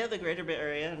Bay Area, the greater Bay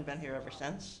Area, and been here ever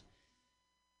since.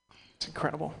 It's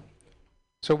incredible.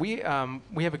 So we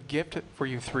have a gift for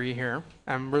you three here.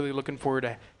 I'm really looking forward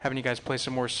to having you guys play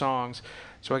some more songs.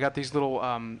 So I got these little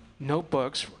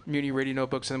notebooks, MutinyRadio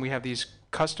notebooks, and then we have these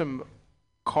custom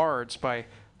cards by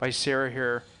Sarah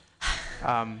here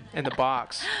in the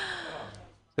box.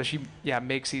 So she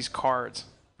makes these cards.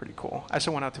 Pretty cool. I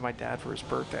sent one out to my dad for his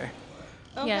birthday.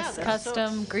 Oh, Yes, yeah, that's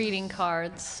custom greeting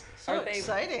cards. So Are they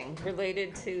exciting.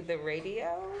 related to the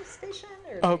radio station?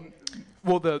 Or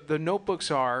Well, the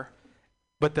notebooks are,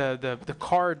 but the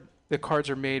cards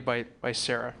are made by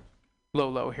Sarah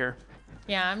Lolo here.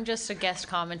 Yeah, I'm just a guest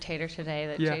commentator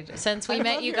today. Yeah. Since we I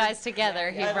met love you your- guys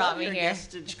together, he I brought love me your here.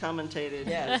 guestage commentated.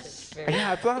 yes, it's very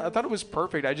Yeah, I thought it was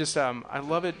perfect. I just I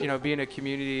love it. Being a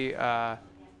community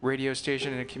radio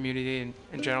station and a community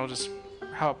in general, just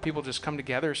how people just come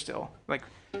together still. Like,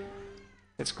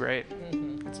 it's great.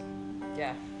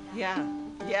 yeah. Yeah.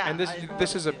 Yeah. And this I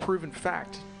this love is a it. proven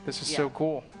fact. This is so Yeah.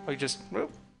 cool. Like just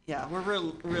whoop. Yeah, we're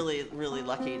really, really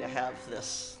lucky to have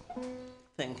this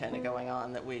thing kind of going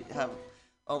on, that we have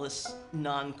all this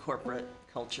non-corporate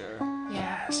culture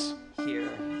Yes. here.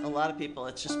 A lot of people,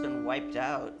 it's just been wiped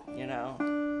out,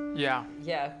 Yeah.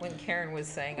 Yeah, when Karen was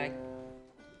saying,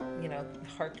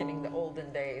 hearkening the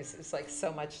olden days, it's like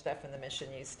so much stuff in the mission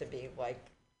used to be like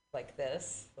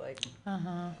this,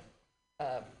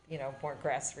 more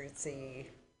grassrootsy.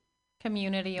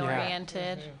 Community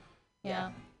oriented.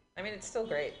 Yeah. I mean, it's still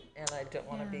great, and I don't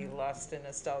want to be lost in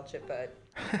nostalgia, but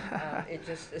it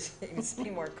used to be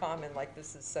more common. Like,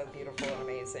 this is so beautiful and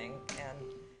amazing, and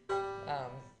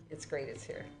it's great it's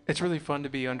here. It's really fun to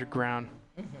be underground.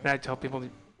 And I tell people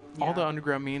all the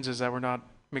underground means is that we're not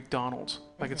McDonald's.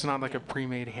 Like it's not like a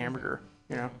pre-made hamburger,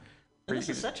 And this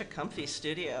is such a comfy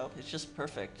studio. It's just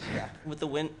perfect. Yeah. With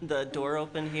the door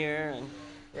open here, and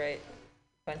Right.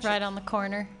 Right on the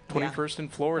corner. 21st in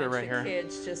Florida right here.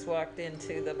 Kids just walked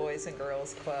into the Boys and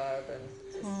Girls Club, and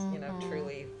just,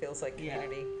 truly feels like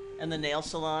community. and the nail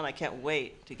salon. I can't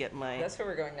wait to get my That's where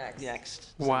we're going next.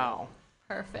 next. Wow.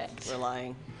 Perfect. We're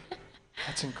lying.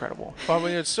 That's incredible. Well, I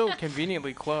mean, it's so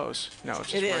conveniently close. No,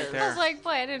 it's just It right is. I there. was like, boy,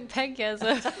 I didn't peg you as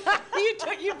a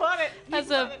You bought it.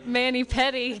 as a Manny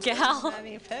Petty gal.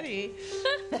 Manny Petty.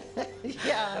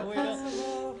 Yeah,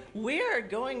 we are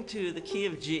going to the key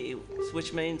of G,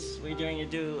 which means we're going to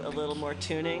do a little more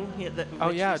tuning. Oh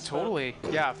yeah, totally.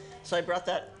 Yeah. So I brought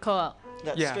that Cool.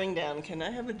 Yeah. string down. Can I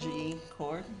have a G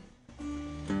chord?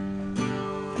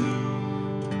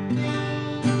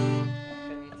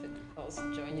 I need to also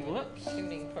join you in a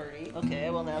tuning party. Okay, I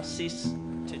will now cease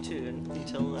to tune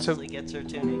until So- Leslie gets her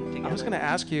tuning together. I was gonna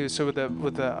ask you. So with the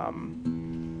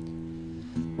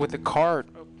card.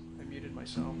 Oh, I muted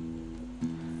myself.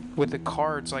 With the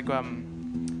cards, like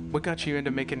what got you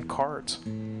into making cards?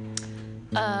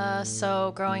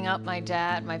 So growing up, my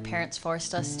parents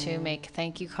forced us to make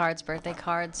thank you cards, birthday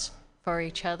cards for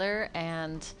each other,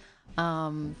 and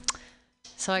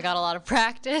so I got a lot of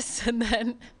practice, and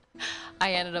then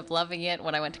I ended up loving it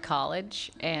when I went to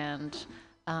college, and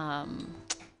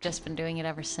just been doing it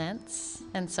ever since.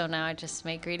 And so now I just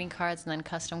make greeting cards and then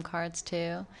custom cards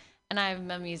too. And I'm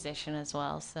a musician as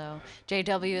well, so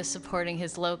JW is supporting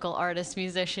his local artist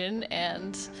musician,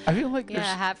 and I feel like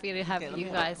yeah, happy to have Okay, let you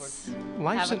me have a guys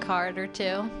life's have a card or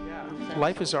two.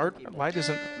 life is art. Life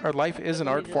is an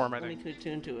art form. I Let me think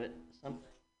tune to it.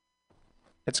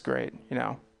 it's great.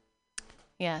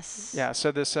 Yes. Yeah.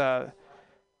 So this a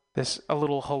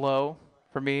little hello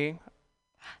for me.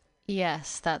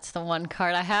 Yes, that's the one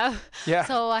card I have. Yeah.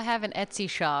 So I have an Etsy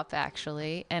shop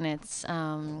actually, and it's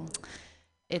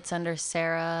under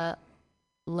Sarah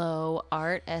Low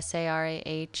Art,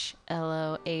 SarahLoHart,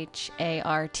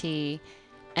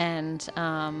 and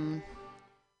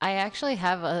I actually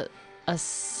have a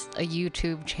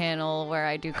YouTube channel where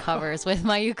I do covers with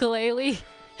my ukulele.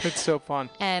 It's so fun.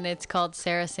 And it's called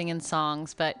Sarah Singing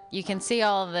Songs. But you can see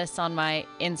all of this on my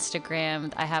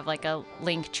Instagram. I have like a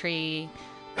link tree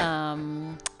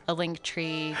link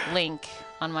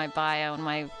on my bio, and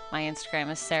my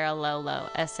Instagram is Sarah Lolo,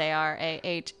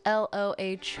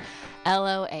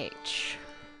 SarahLoHLoH.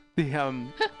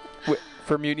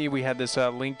 For Mutiny, we had this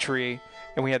link tree,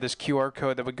 and we had this QR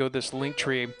code that would go to this link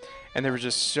tree, and there was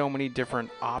just so many different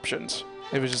options.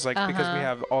 It was just like, because we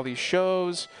have all these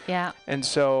shows. Yeah. And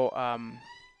so,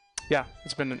 yeah,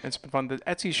 it's been fun. The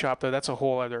Etsy shop, though, that's a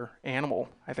whole other animal,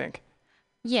 I think.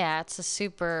 Yeah, it's a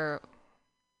super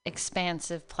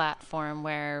expansive platform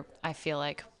where I feel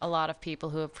like a lot of people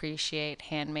who appreciate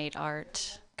handmade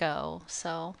art go.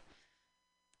 So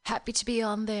happy to be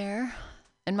on there.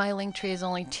 And my link tree is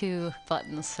only 2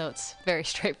 buttons, so it's very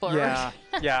straightforward.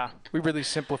 Yeah. We really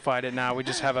simplified it now. We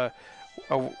just have a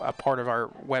part of our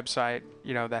website,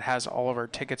 that has all of our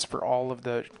tickets for all of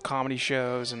the comedy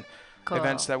shows and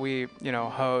events that we,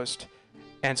 host.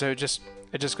 And so it just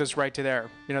goes right to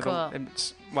there.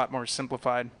 It's a lot more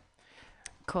simplified.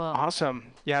 Cool.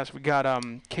 Awesome. Yes, we got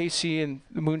Casey and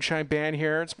the Moonshine Band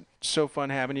here. It's so fun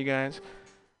having you guys.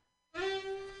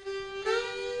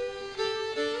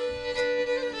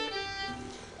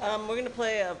 We're going to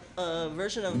play a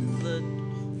version of the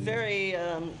very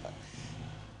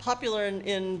popular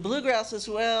in bluegrass as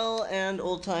well, and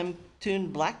old-time tune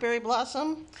Blackberry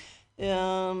Blossom.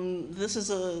 This is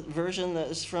a version that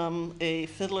is from a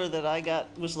fiddler that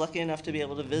was lucky enough to be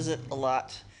able to visit a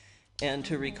lot and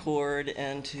to record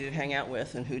and to hang out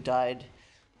with, and who died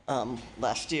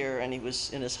last year, and he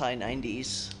was in his high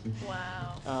 90s.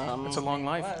 Wow. That's a long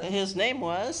life. His name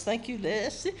was, thank you,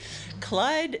 Liz,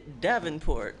 Clyde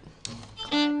Davenport.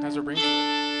 How's it ring to it?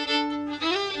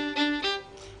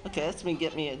 Okay, let me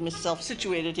get myself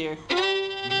situated here.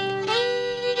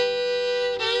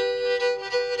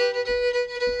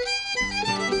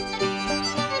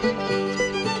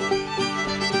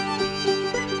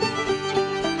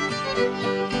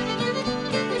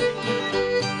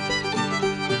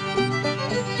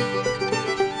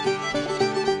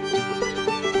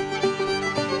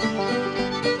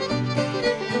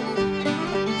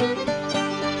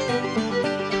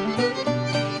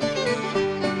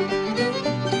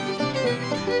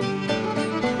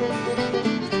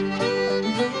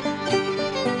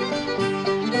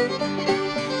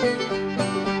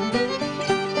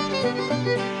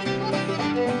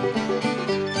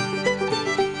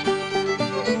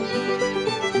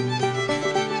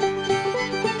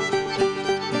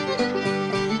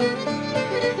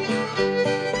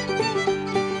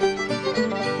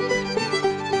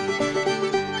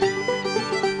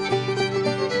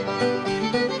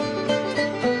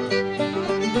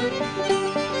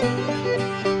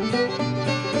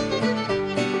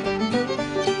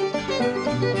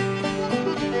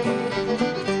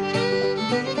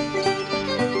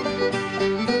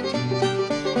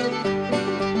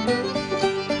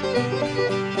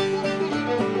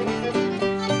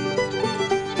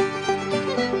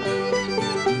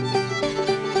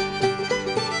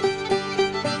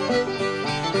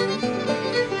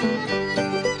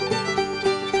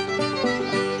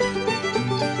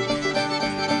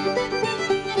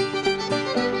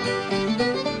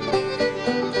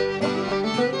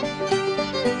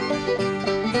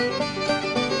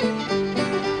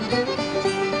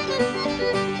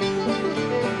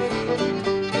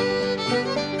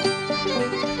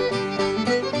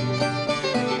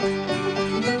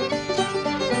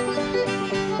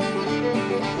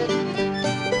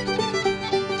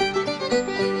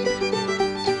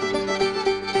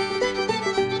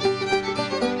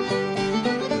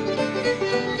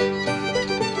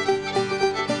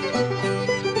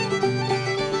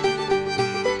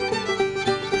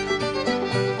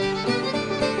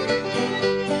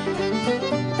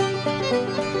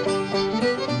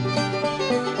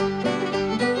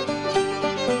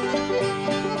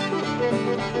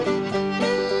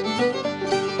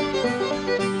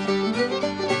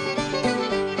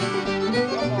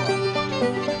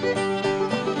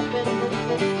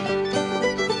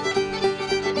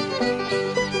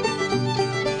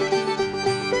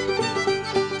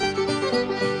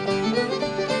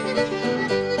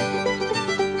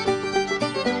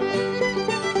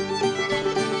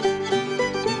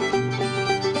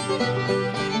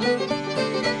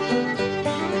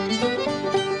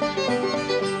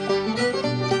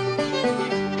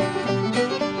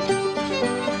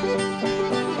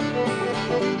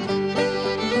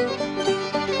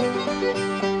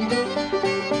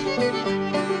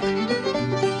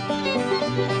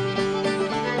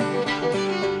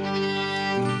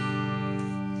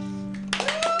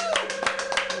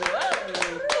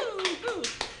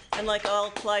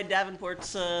 Clyde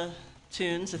Davenport's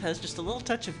tunes. It has just a little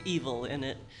touch of evil in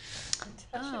it.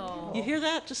 Oh. You hear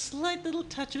that? Just slight little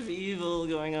touch of evil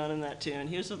going on in that tune.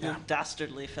 He was a little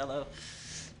dastardly fellow.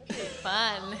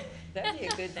 Fun. That'd be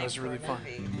a good name was for really a fun.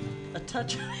 movie. A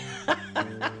touch.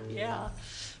 Yeah.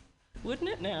 Wouldn't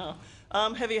it now?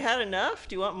 Have you had enough?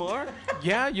 Do you want more?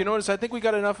 Yeah, you notice I think we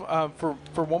got enough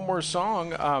for one more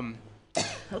song.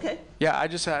 Okay. Yeah, I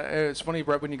just had. It's funny.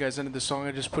 Right when you guys ended the song,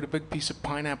 I just put a big piece of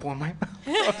pineapple in my mouth.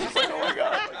 I was just like, oh my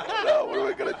god! I'm like, oh no, what are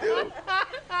we gonna do?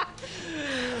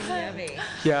 Yummy.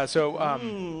 Yeah. So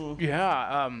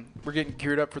we're getting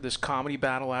geared up for this comedy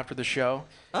battle after the show.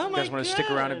 Oh You my guys want to stick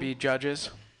around and God. be judges?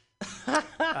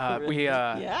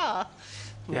 Yeah.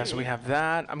 Yeah, so we have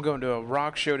that. I'm going to a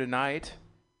rock show tonight.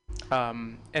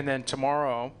 And then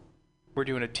tomorrow, we're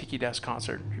doing a Tiki Desk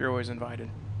concert. You're always invited.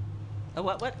 A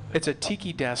what? It's a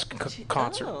Tiki Desk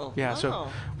concert. Oh, Yeah, so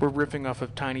wow. we're riffing off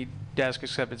of Tiny Desk,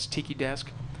 except it's Tiki Desk.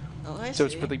 Oh, I So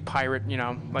see. it's really pirate,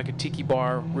 like a tiki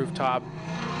bar, rooftop.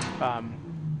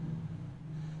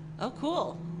 Oh,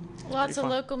 cool. Lots of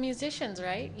fun. local musicians,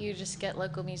 right? You just get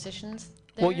local musicians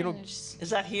there. Well, and just- Is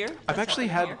that here? I've That's actually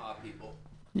happening had. here?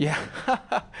 Yeah.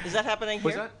 Is that happening here?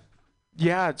 Was that?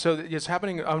 Yeah, so it's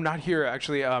happening. Not here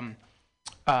actually. At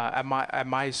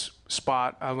my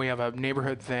spot, we have a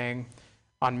neighborhood thing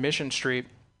on Mission Street,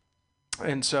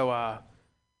 and so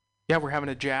yeah, we're having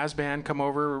a jazz band come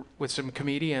over with some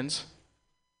comedians.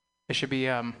 It should be.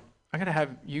 I'm gonna have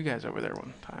you guys over there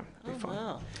one time. It'd be fun.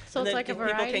 Wow. So And it's then like a people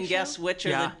variety can show? guess which are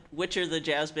Yeah. which are the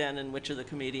jazz band and which are the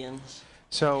comedians.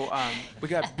 So we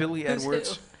got Billy Who's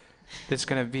Edwards. who? It's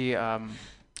gonna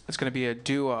be a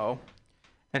duo,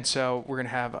 and so we're gonna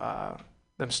have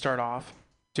them start off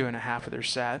doing a half of their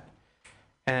set,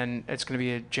 and it's gonna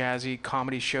be a jazzy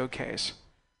comedy showcase.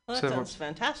 Well, that So sounds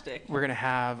fantastic. We're gonna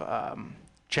have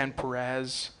Jen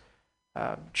Perez,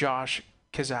 Josh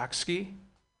Kazaksky,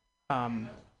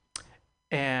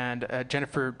 and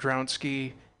Jennifer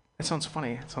Drownsky. That sounds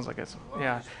funny. It sounds like it's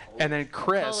And then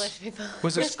Chris. Polish people.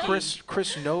 Was it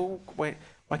Chris? No, wait.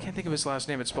 I can't think of his last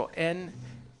name. It's spelled Ngok.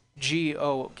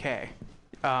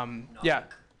 Yeah,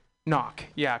 Knock.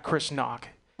 Yeah, Chris Knock.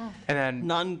 And then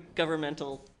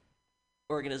Non-governmental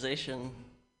organization.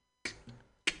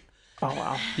 oh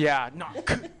wow, yeah,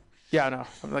 Knock. Yeah, no,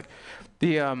 I'm like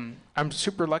I'm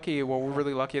super lucky. Well, we're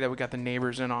really lucky that we got the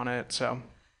neighbors in on it. So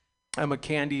I'm a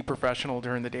candy professional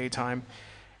during the daytime,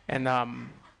 and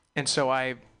so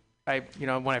I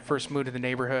when I first moved to the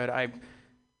neighborhood, I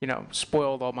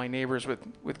spoiled all my neighbors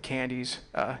with candies.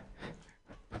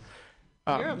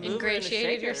 You're a mover and a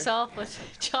Ingratiated shaker. yourself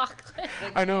with chocolate.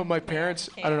 I know my parents.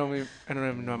 I don't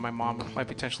even know. My mom might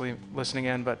be potentially listening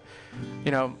in, but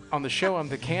on the show, I'm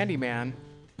the candy man,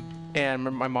 and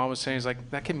my mom was saying, "Is like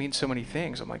that can mean so many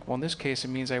things." I'm like, "Well, in this case, it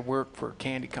means I work for a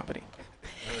candy company."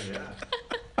 Oh,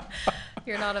 yeah.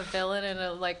 You're not a villain in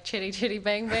a like Chitty Chitty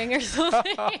Bang Bang or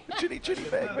something. Chitty chitty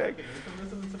bang bang. Okay, you can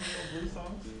listen to some of the old blues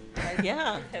songs.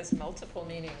 Yeah, It has multiple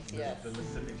meanings, yes. The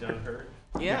Mississippi John Hurt.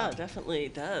 yeah, definitely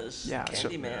does. Yeah, so-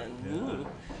 Candyman. Ooh.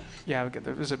 Yeah,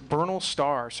 there's a Vernal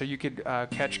Star, so you could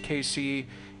catch KC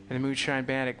and the Moonshine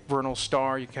Band at Vernal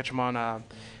Star. You can catch them on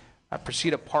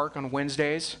Presida Park on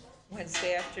Wednesdays.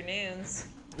 Wednesday afternoons.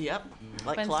 Yep.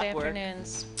 Like Wednesday clockwork.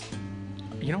 afternoons.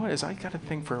 You know what? I got a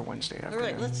thing for a Wednesday All afternoon.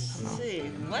 right, let's see.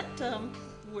 What?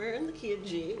 We're in the key of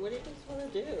G. What do you guys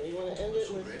want to do? You want to end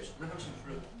it with?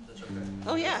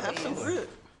 Oh yeah, have some fruit.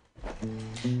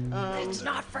 It's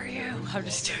not for you. I'm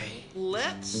just doing.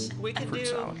 We could Fruit do.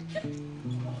 salad.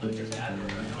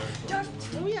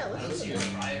 Oh yeah, let's do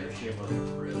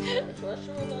that.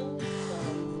 Cholesterol,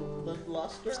 the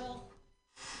Lost Girl.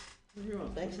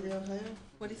 Thanks to the Ohio.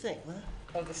 What do you think? What?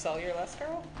 Oh, the Cellular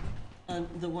Girl?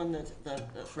 The one that's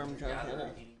from John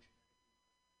Hannah.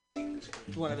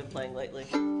 The one I've been playing lately.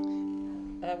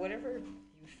 Whatever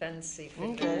you fancy for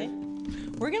Okay.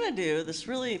 We're gonna do this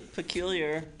really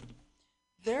peculiar,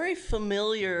 very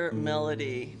familiar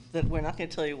melody that we're not gonna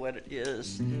tell you what it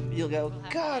is. You'll go,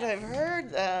 God, I've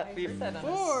heard that heard that on a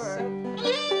before.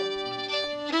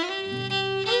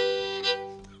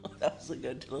 That was a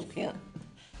good little hint.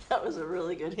 That was a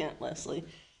really good hint, Leslie.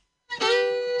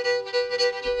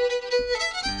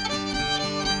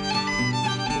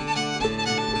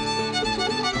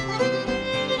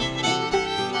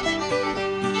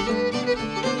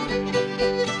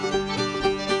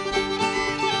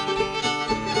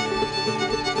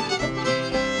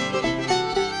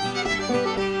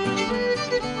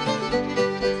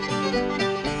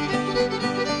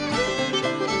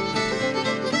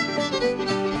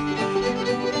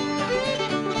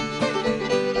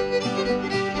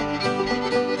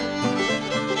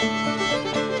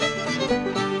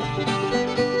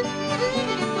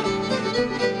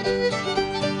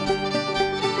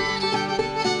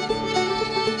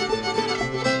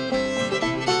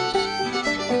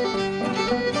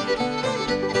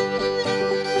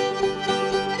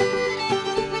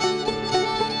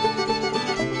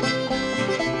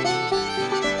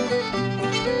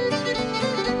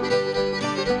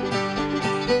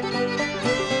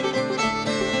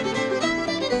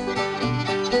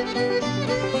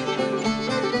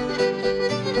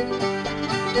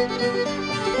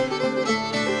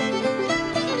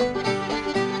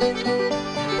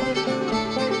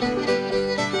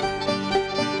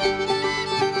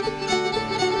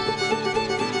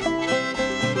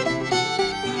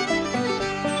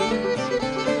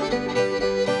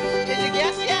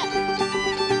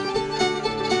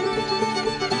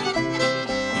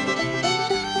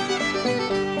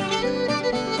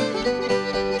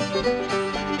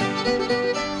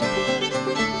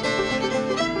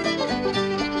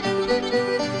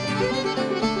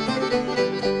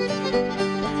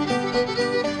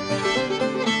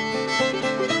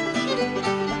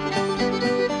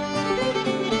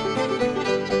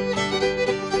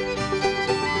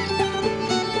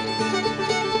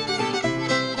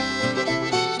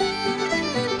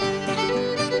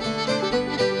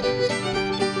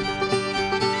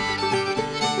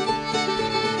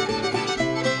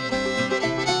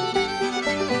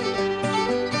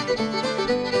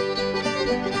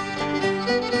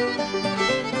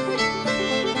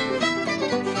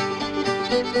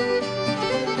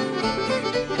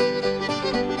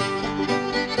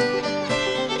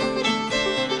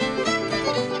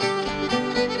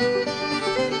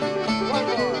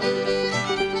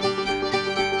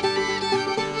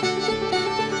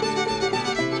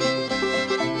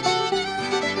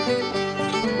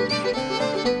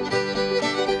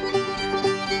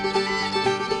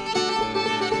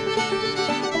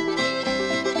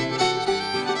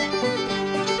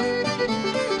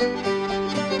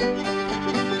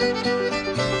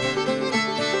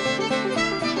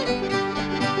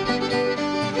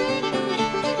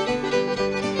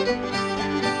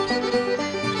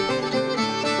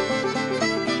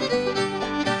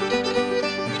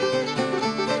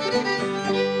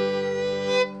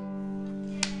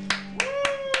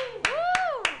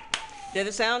 Did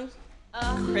it sound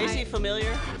crazy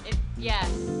familiar? Yes,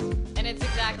 and it's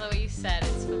exactly what you said.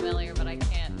 It's familiar, but I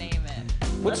can't name it.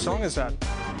 What song is that?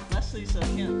 Leslie's a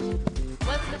hint.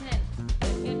 What's the hint? The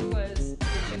hint was, did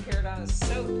you hear it on a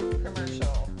soap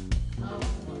commercial?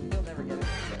 You'll never get it.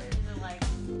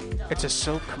 It's a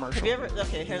soap Have commercial. you ever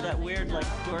hear that weird like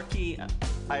dorky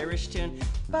Irish tune?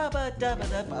 Ba-ba dabba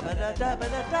da ba da dabba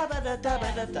da dabba da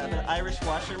dabba da dabba. Irish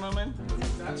washerwoman.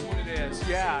 That's what it is.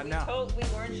 Yeah, no. We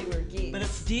warned you were geeks. But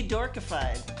it's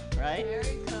de-dorkified, right?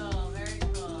 Very cool, very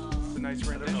cool. It's a nice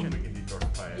I don't know if we rendition. can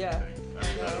de-dorkify Yeah.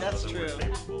 anything. That's Whether we're true.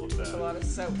 capable of a that. lot of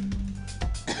soap.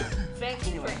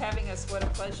 Thank you for having us. What a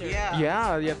pleasure.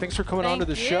 Yeah. Thanks for coming on to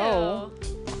the show.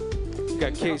 We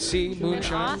got KC,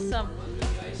 Moonshine. Awesome.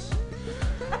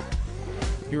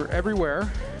 You're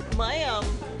everywhere. My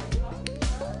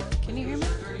Can you hear me?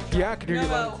 Yeah, I can hear you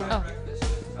loud. Oh.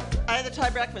 I had the Thai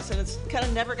breakfast and it's kind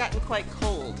of never gotten quite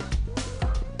cold.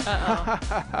 Uh-oh. It's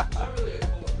not really a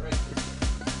cold drink.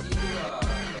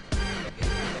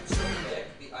 It's so thick,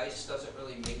 the ice doesn't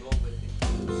really mingle with the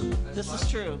cubes as This much. is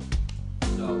true.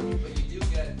 So, but you do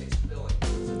get it's filling.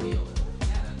 It's a meal.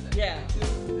 And Yeah.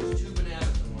 there's two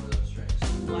bananas in one of those drinks.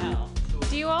 Wow.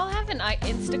 Do you all have an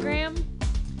Instagram?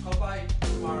 I'll buy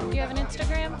tomorrow. Do you have an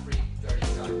Instagram? Free 30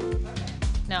 time.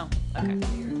 No. Okay.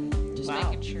 Just Wow.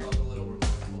 making sure. A little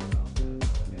remarkable about that.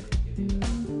 So I didn't give you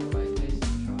the right place to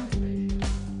try ratio.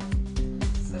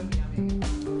 So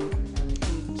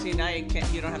yummy. See, now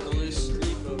you don't have to lose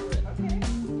sleep over it.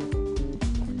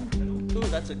 Ooh,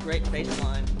 that's a great bass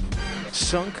line.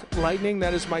 Sunk Lightning,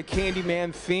 that is my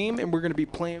Candyman theme, and we're going to be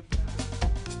playing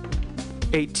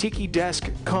a Tiki Desk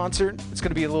concert. It's going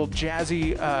to be a little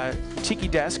jazzy Tiki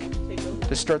Desk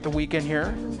to start the weekend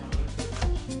here.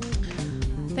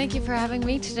 Thank you for having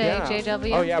me today,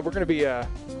 JW. Oh yeah, we're going to be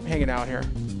hanging out here.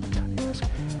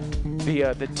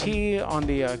 The T on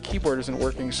the keyboard isn't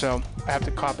working, so I have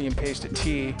to copy and paste a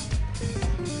T.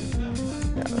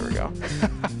 Yeah, there we go.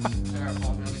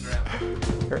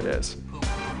 There it is.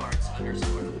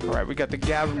 All right, we got the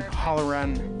Gavin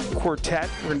Holloran Quartet.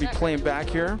 We're going to be playing back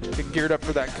here. Get geared up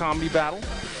for that comedy battle.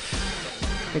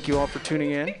 Thank you all for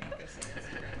tuning in.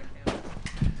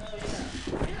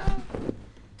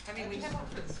 I mean, we have one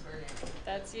for the square game.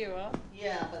 That's you, huh?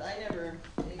 Yeah, but I never,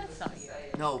 That's not you.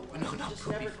 No, just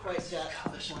never quite got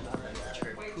to the point where I got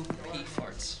it. Poop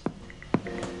farts.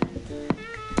 Yeah,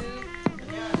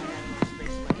 I'm just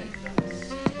fixing my head.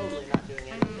 Totally not doing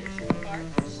anything.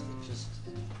 Just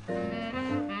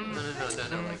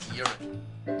No, like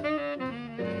urine.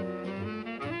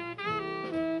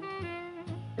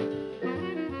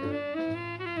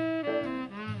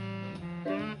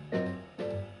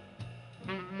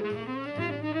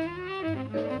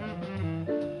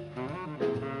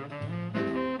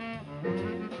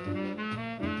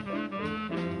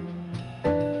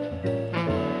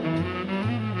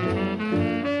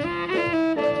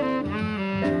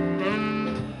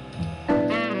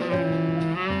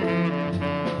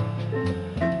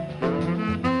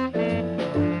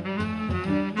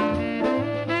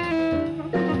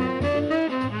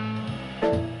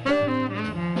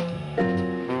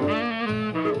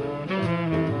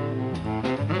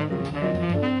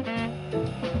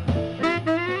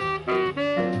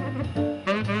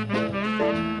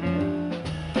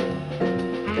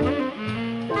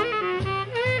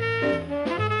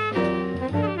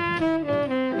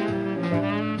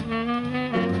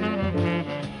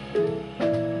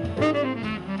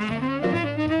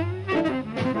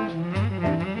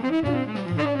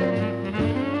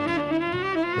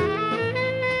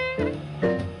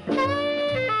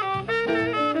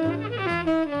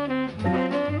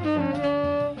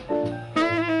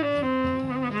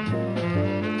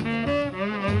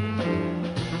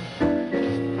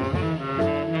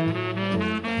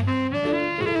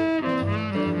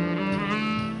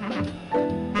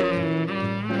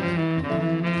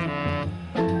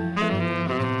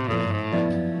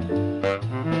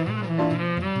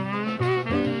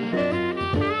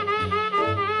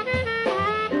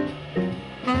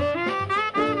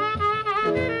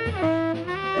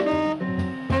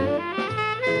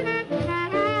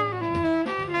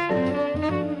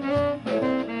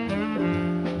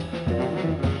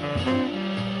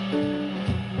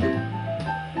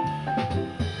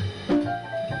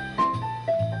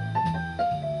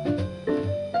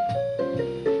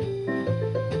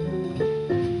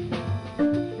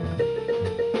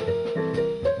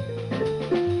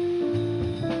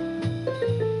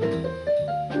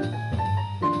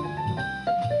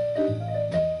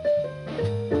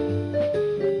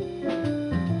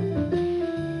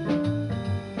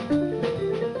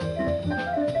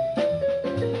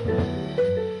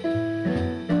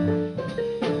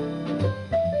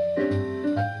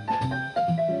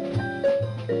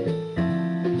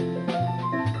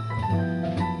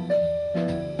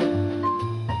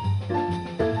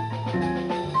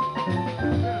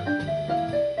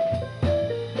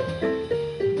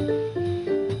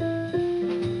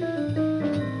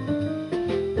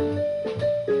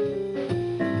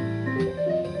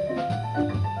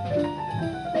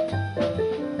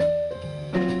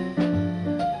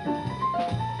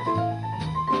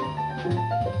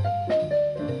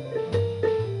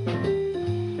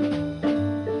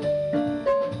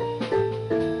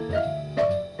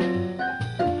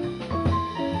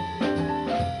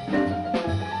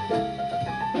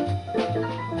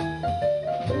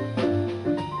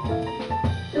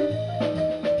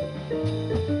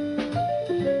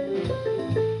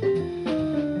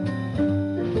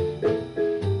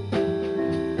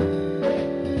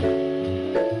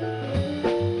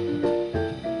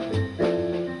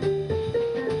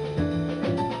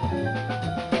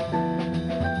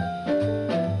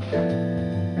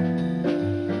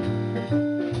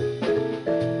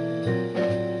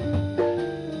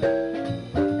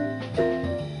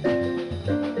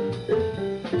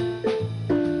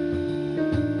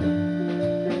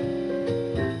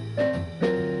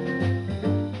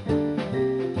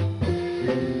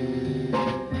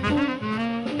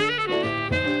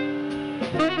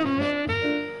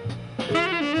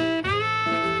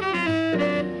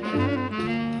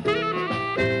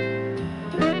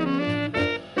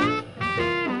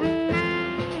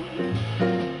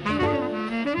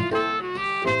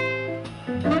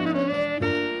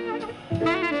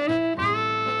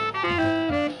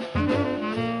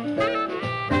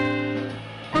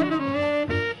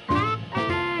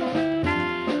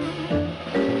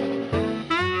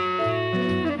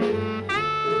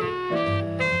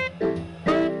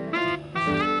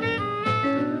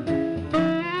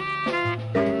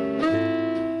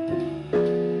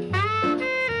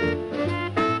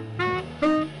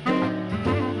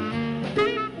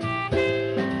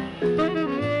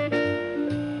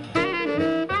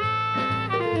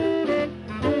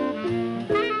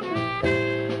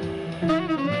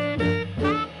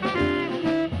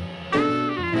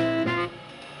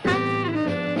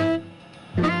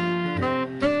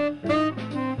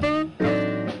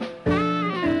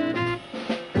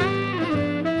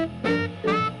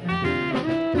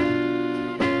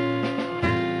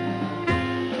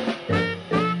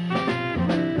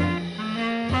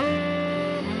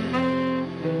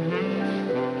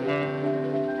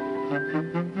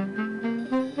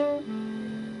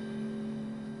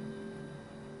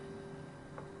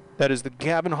 That is the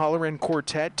Gavin Holleran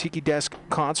Quartet Tiki Desk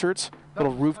Concerts.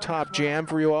 Little rooftop jam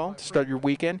for you all to start your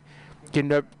weekend.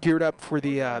 Getting geared up for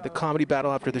the comedy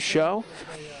battle after the show.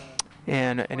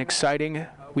 And an exciting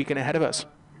weekend ahead of us.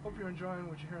 Hope you're enjoying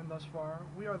what you're hearing thus far.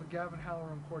 We are the Gavin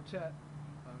Halloran Quartet.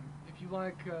 If you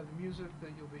like the music that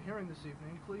you'll be hearing this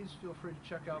evening, please feel free to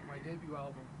check out my debut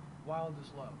album, Wild as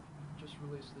Love, just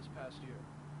released this past year.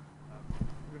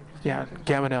 Yeah,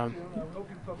 Gavin,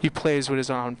 he plays what is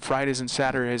on Fridays and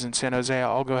Saturdays in San Jose.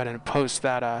 I'll go ahead and post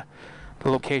that the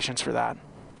locations for that.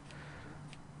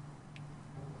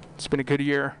 It's been a good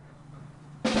year.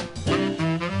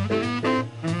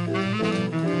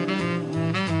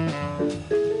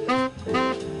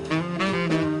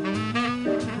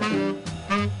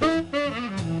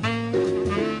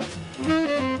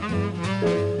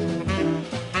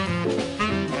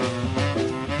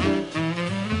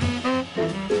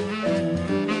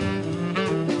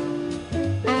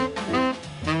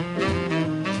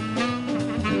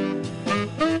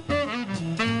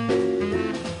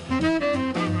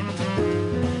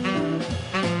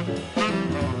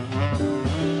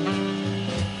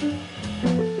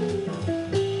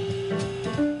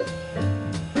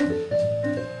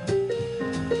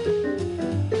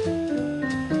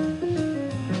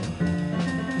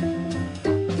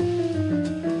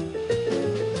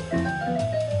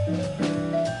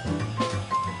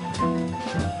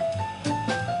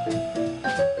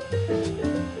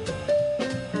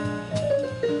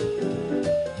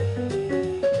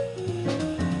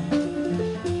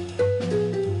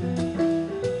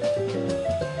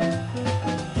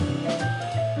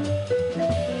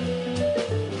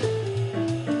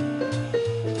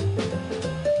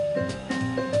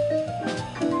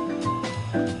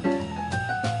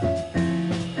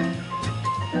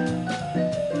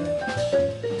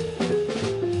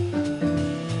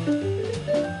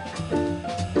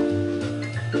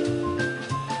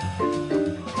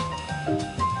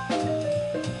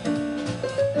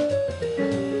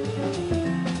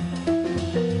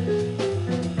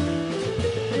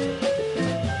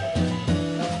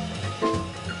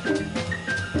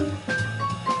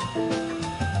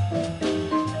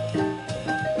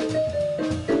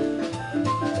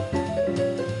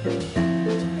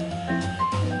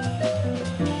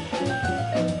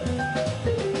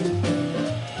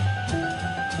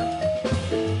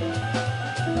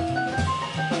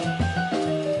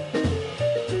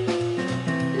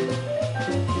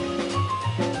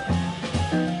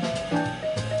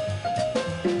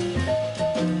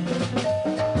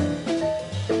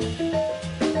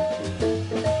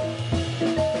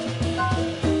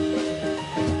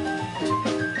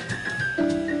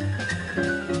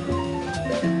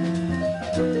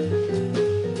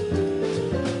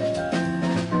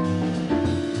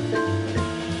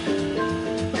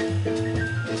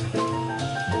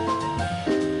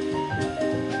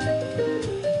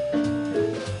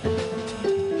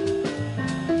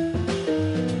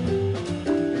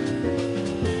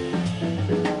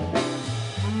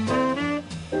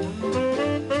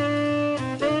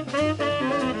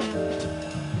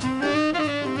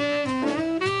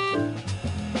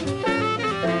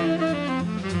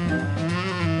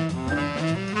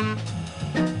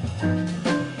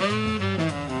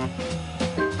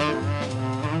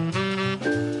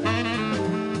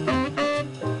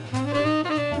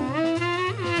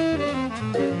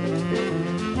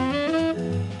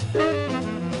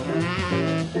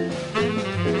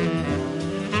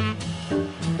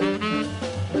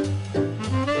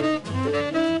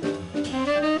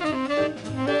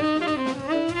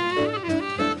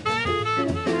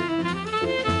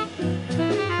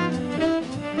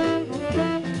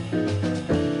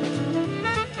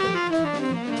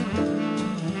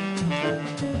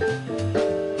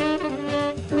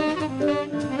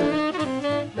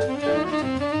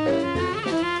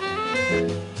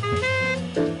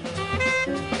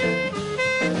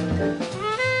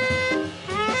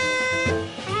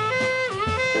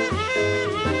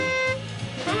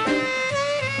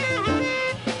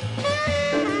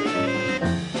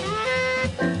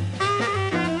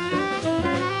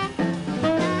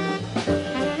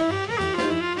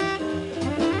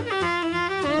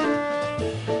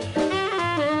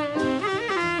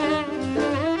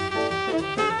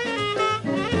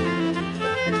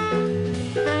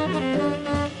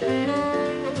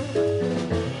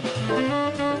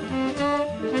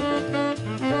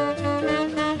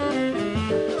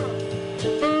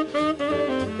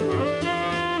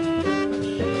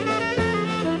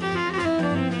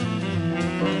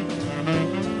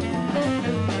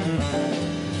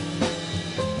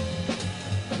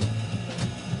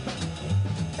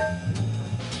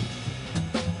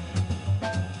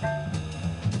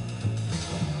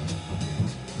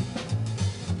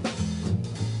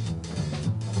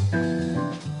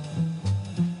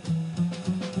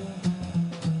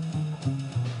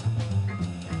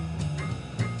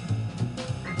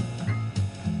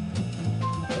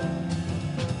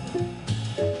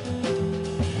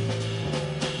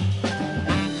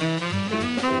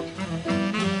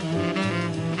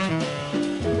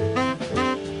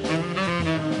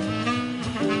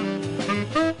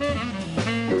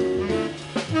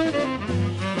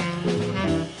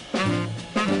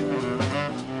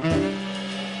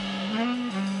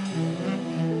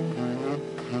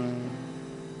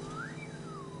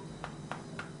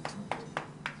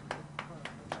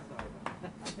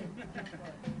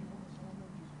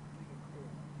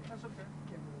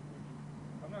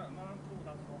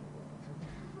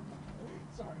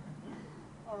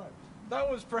 That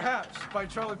was Perhaps by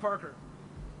Charlie Parker.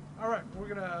 All right, we're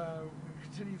going to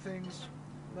continue things.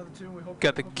 Another tune. We hope.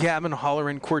 Got the Gavin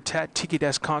Holleran Quartet Tiki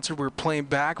Desk concert. We're playing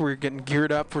back. We're getting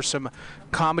geared up for some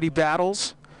comedy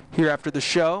battles here after the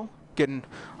show. Getting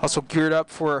also geared up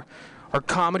for our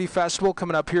comedy festival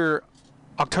coming up here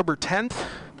October 10th.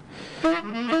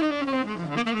 Gavin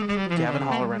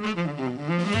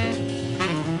Holleran.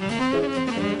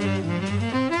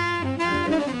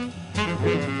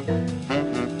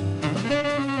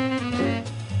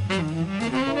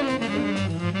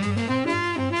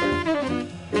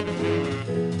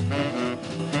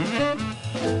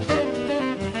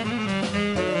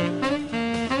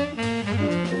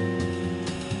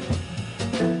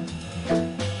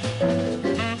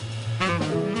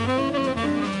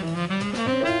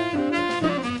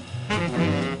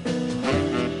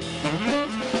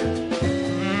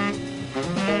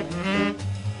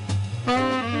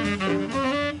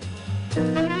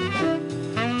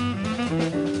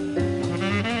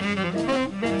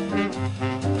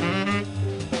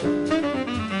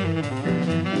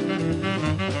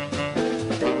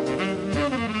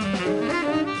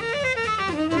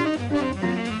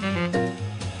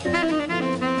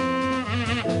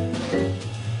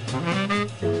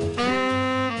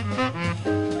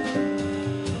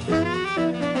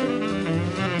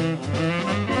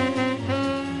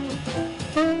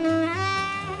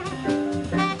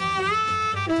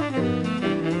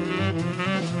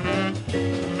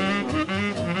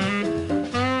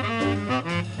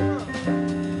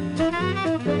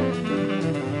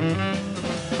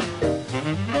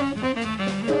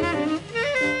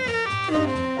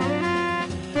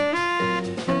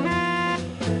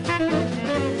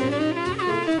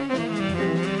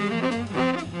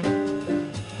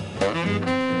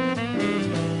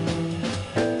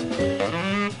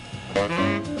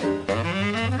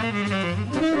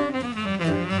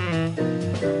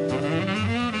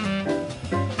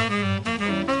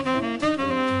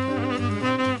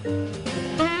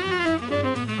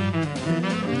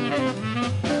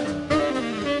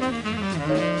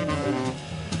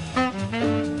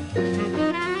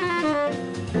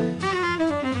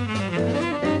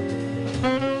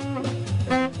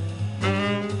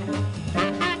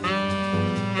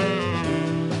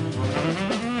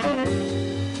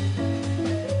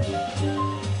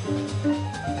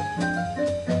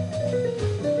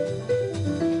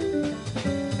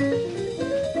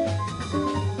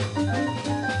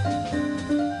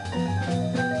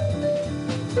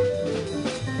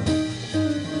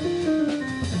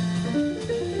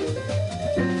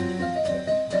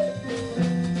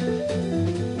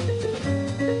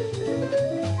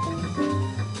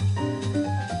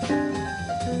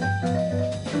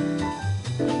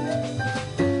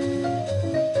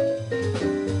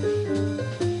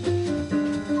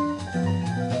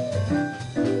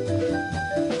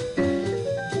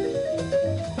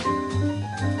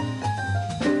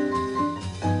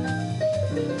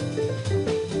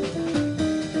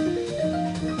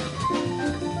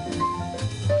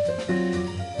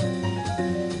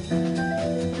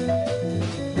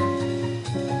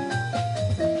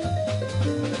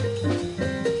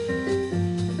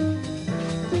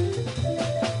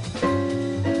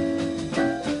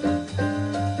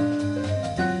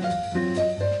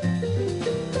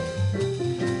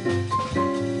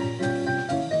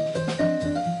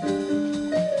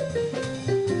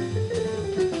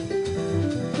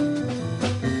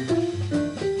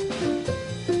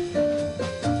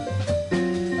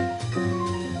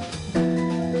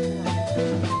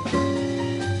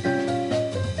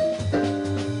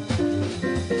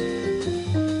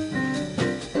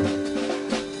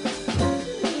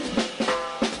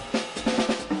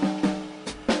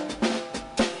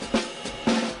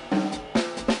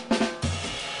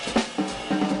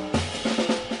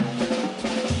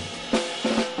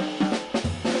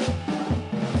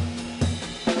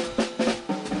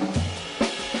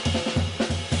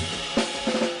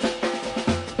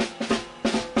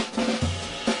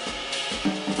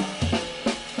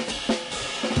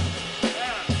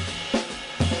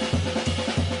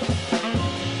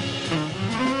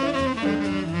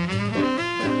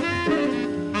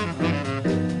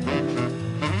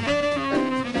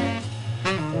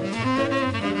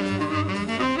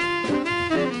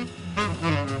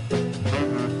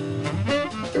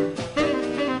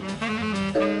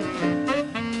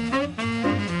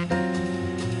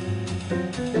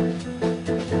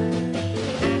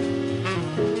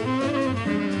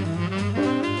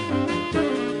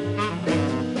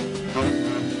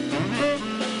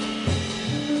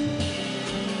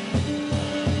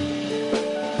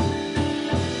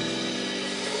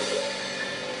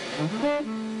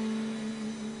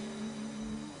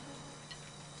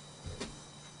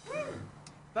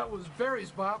 That was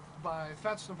Barry's Bop by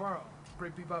Fats Navarro,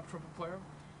 great bebop trumpet player.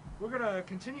 We're going to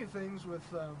continue things with,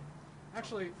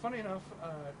 actually, funny enough,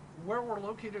 where we're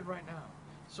located right now.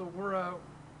 So we're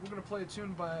going to play a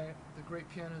tune by the great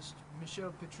pianist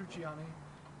Michel Petrucciani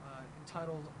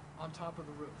entitled On Top of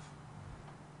the Roof.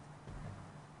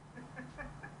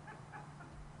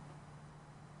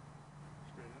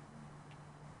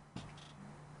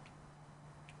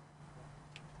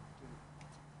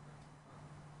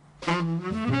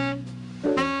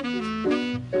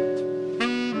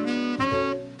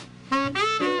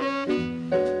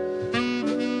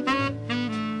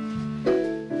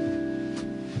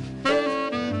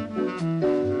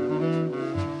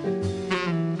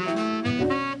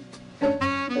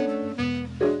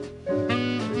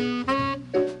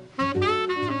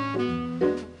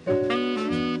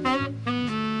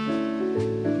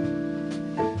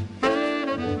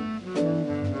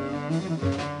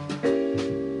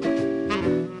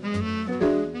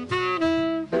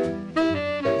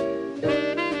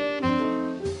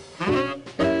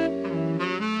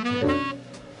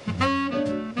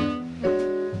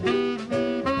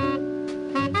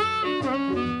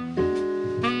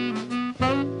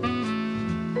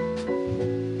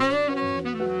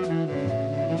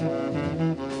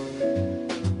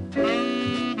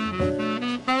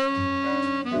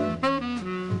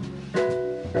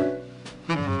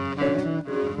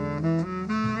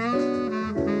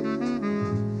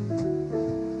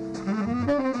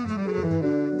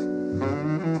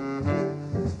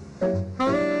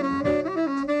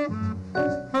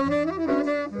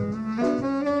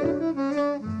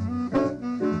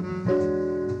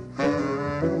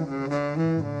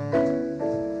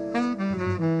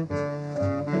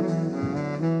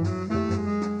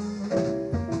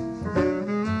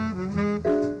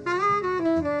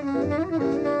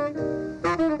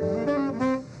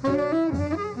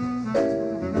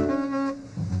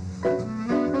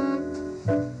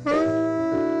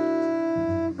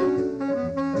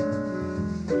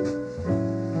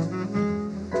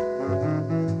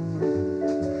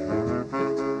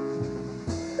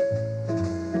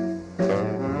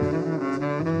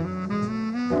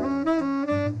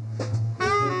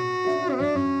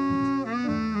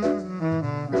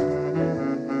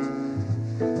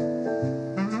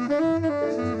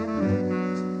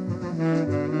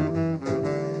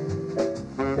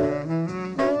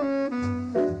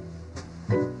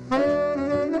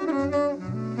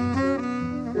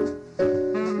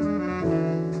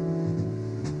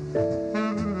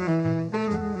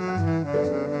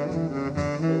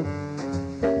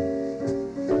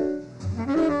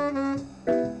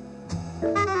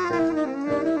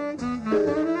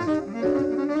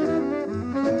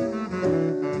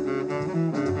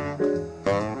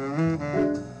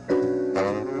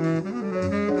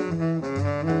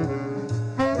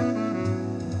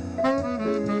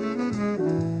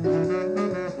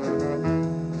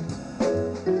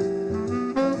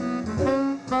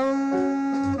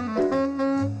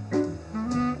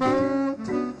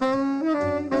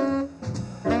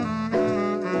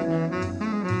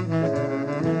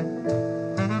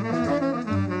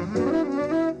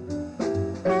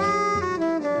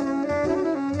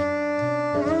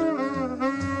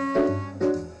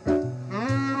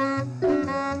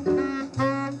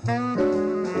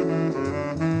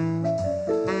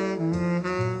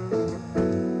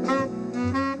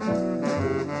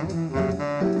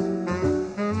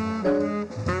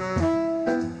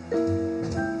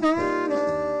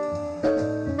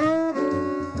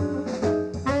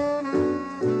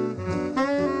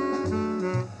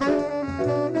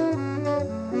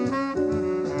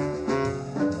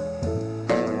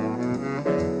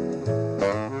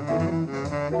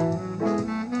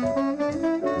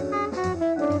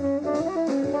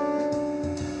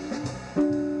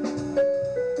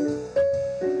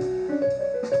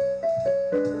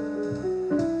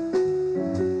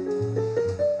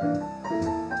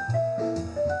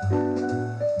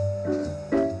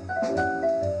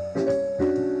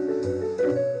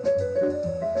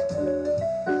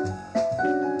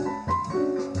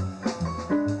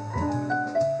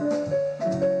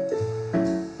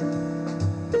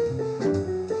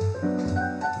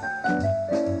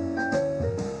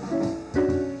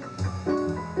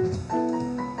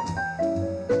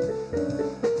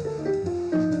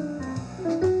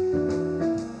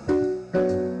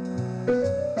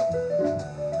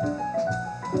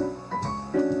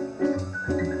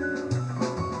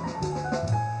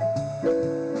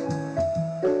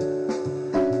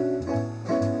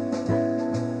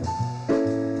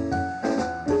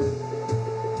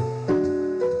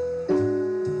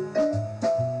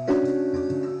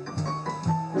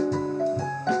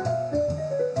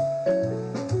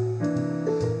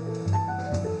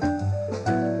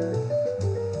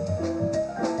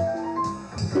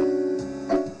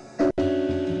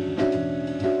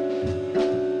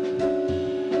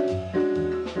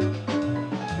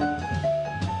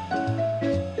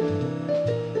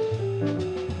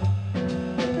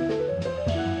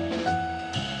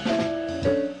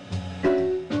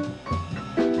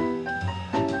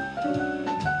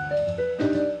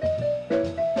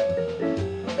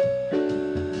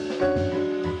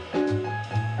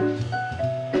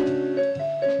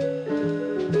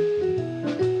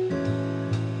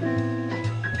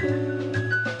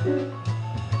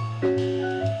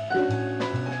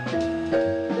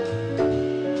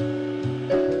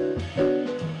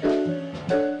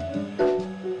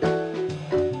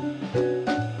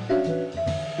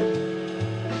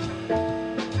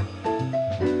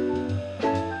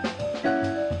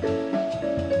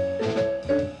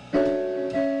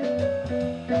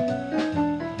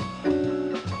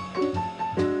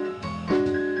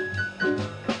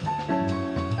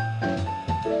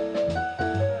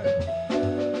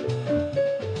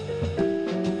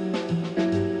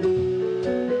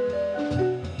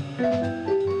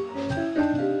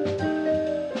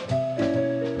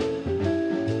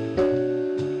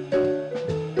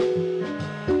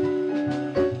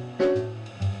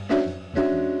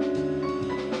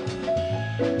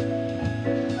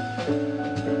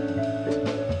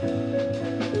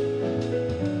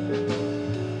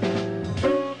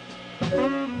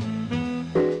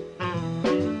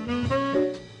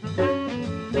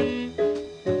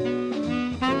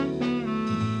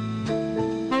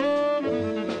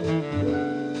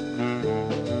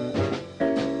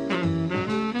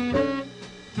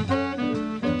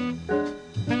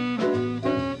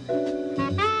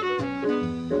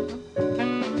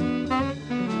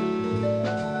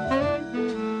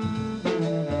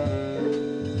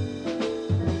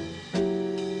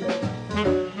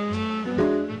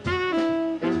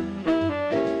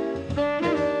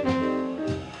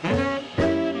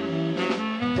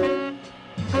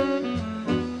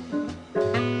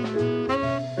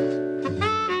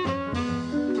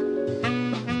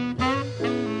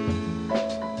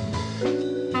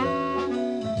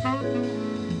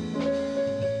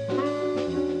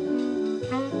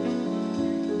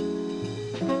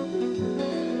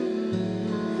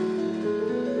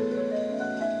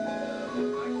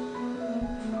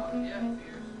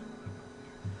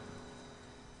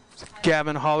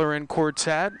 Gavin Holleran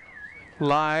Quartet,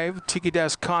 live Tiki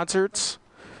Desk concerts,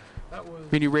 That was.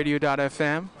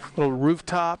 MutinyRadio.fm, little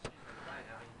rooftop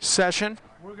session.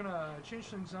 We're gonna change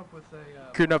things up with a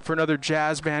Gearing up for another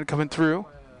jazz band coming through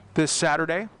this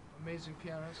Saturday. amazing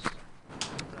pianist.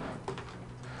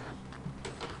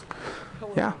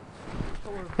 And, Yeah.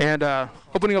 And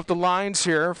opening up the lines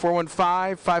here,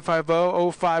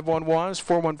 415-550-0511 is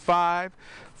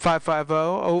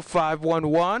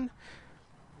 415-550-0511.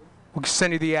 We'll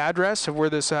send you the address of where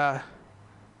this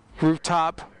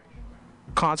rooftop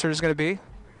concert is going to be.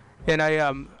 And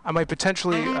I might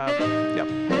potentially, yep.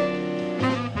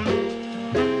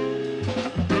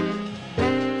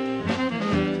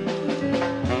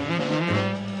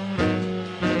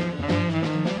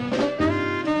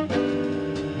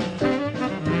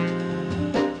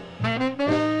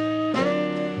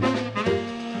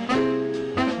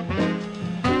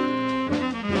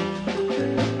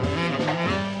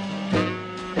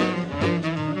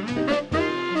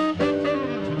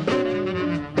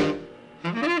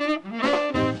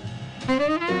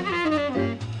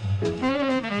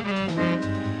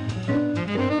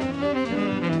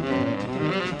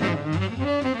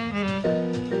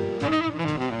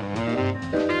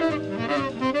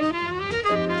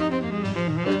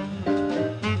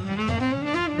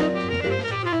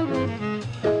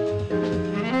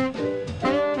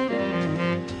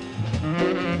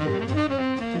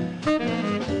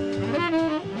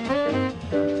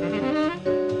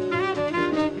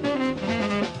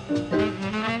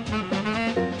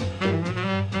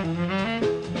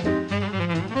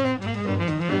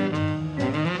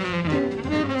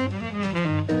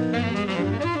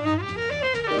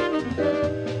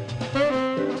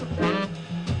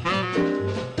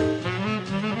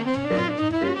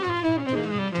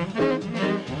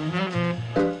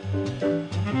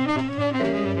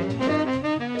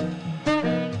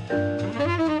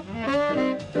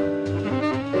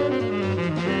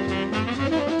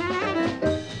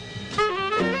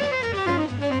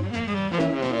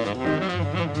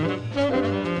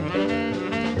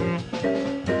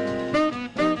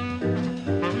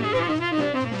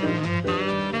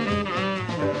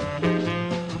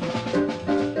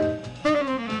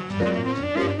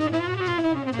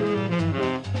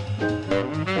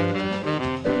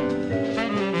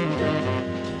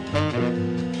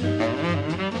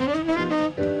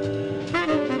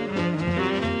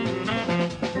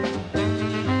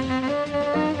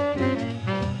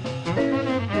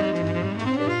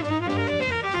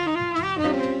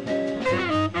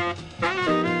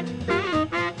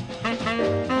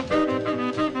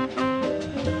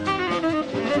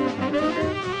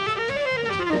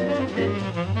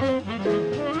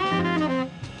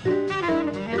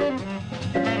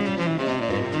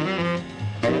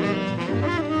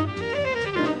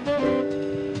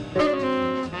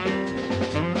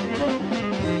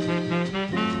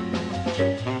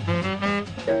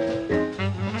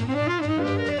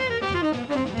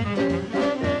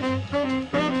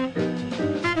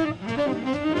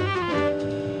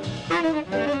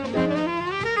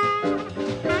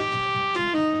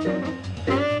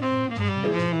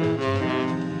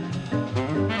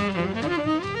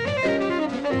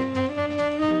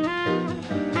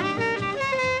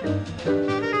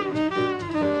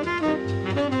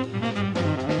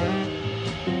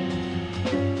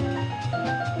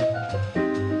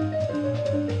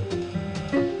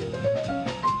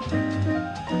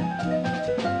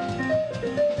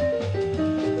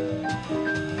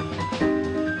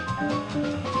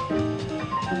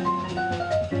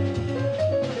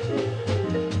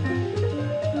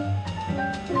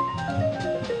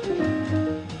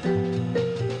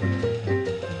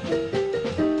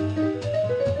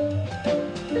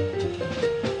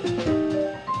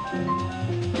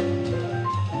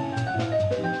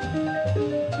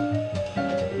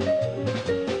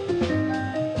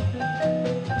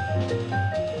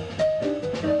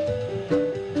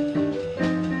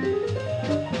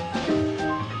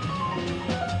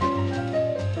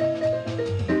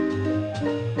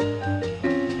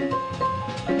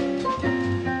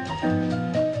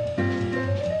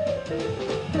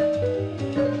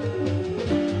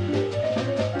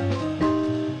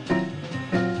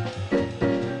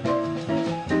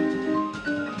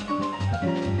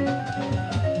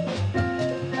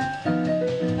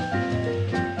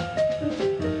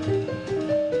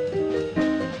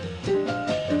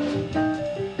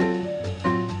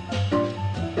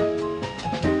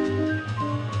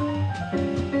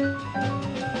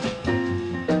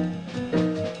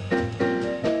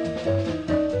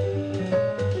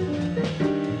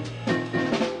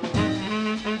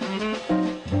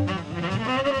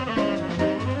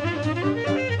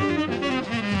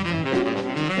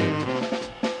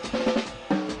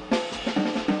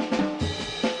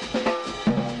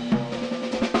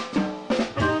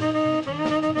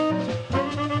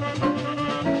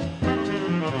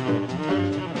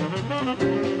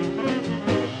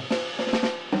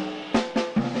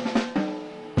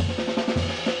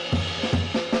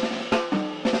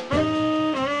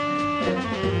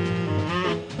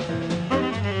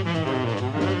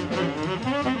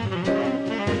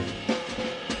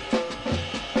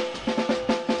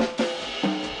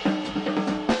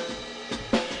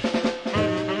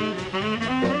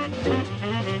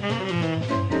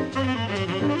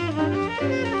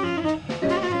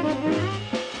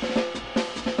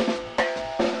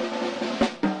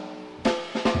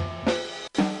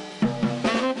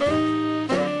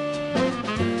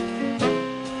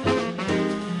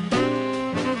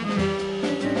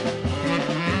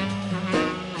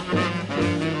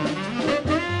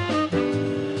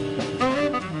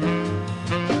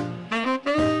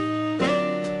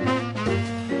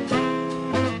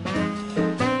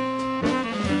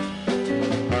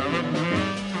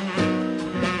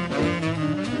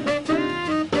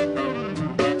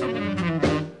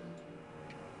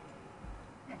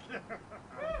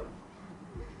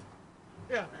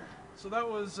 Yeah. So that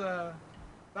was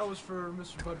for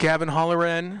Mr. Bud. Gavin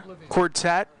Holleran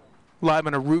Quartet, live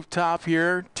on a rooftop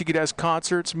here. Tiki Desk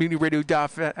Concerts,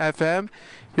 MutinyRadio.fm.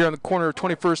 Here on the corner of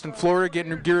 21st and Florida,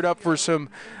 getting geared up for some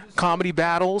comedy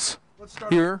battles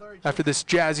here after this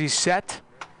jazzy set.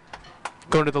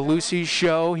 Going to the Lucy's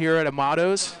show here at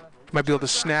Amato's. Might be able to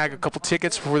snag a couple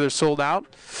tickets before they're sold out.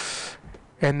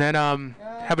 And then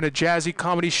having a jazzy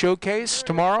comedy showcase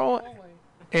tomorrow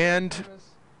and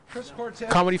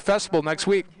comedy festival next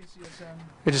week.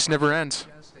 It just never ends.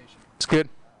 It's good.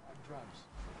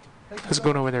 How's it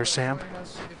going over there, Sam?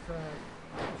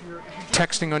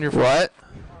 Texting on your phone? What?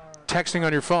 Texting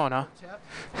on your phone, huh?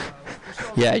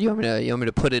 Yeah, you want me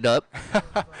to put it up?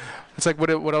 It's like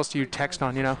what else do you text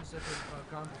on, you know?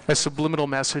 A subliminal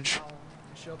message.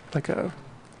 Like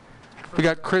we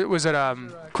got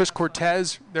Chris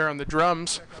Cortez there on the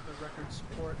drums.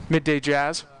 Midday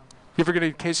Jazz. You ever get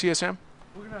to KCSM?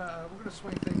 We're gonna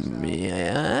swing things now.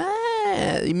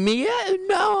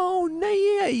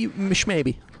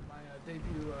 Maybe.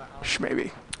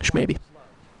 Shmaybe.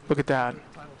 Look at that.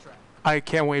 I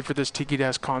can't wait for this Tiki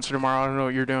Desk concert tomorrow. I don't know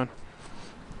what you're doing.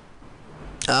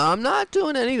 I'm not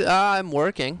doing anything. I'm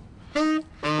working.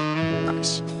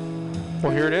 Nice.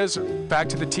 Well, here it is. Back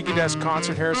to the Tiki Desk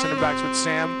concert. Harrison and Backs with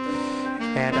Sam.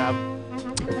 And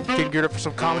getting geared up for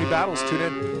some comedy battles. Tune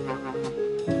in.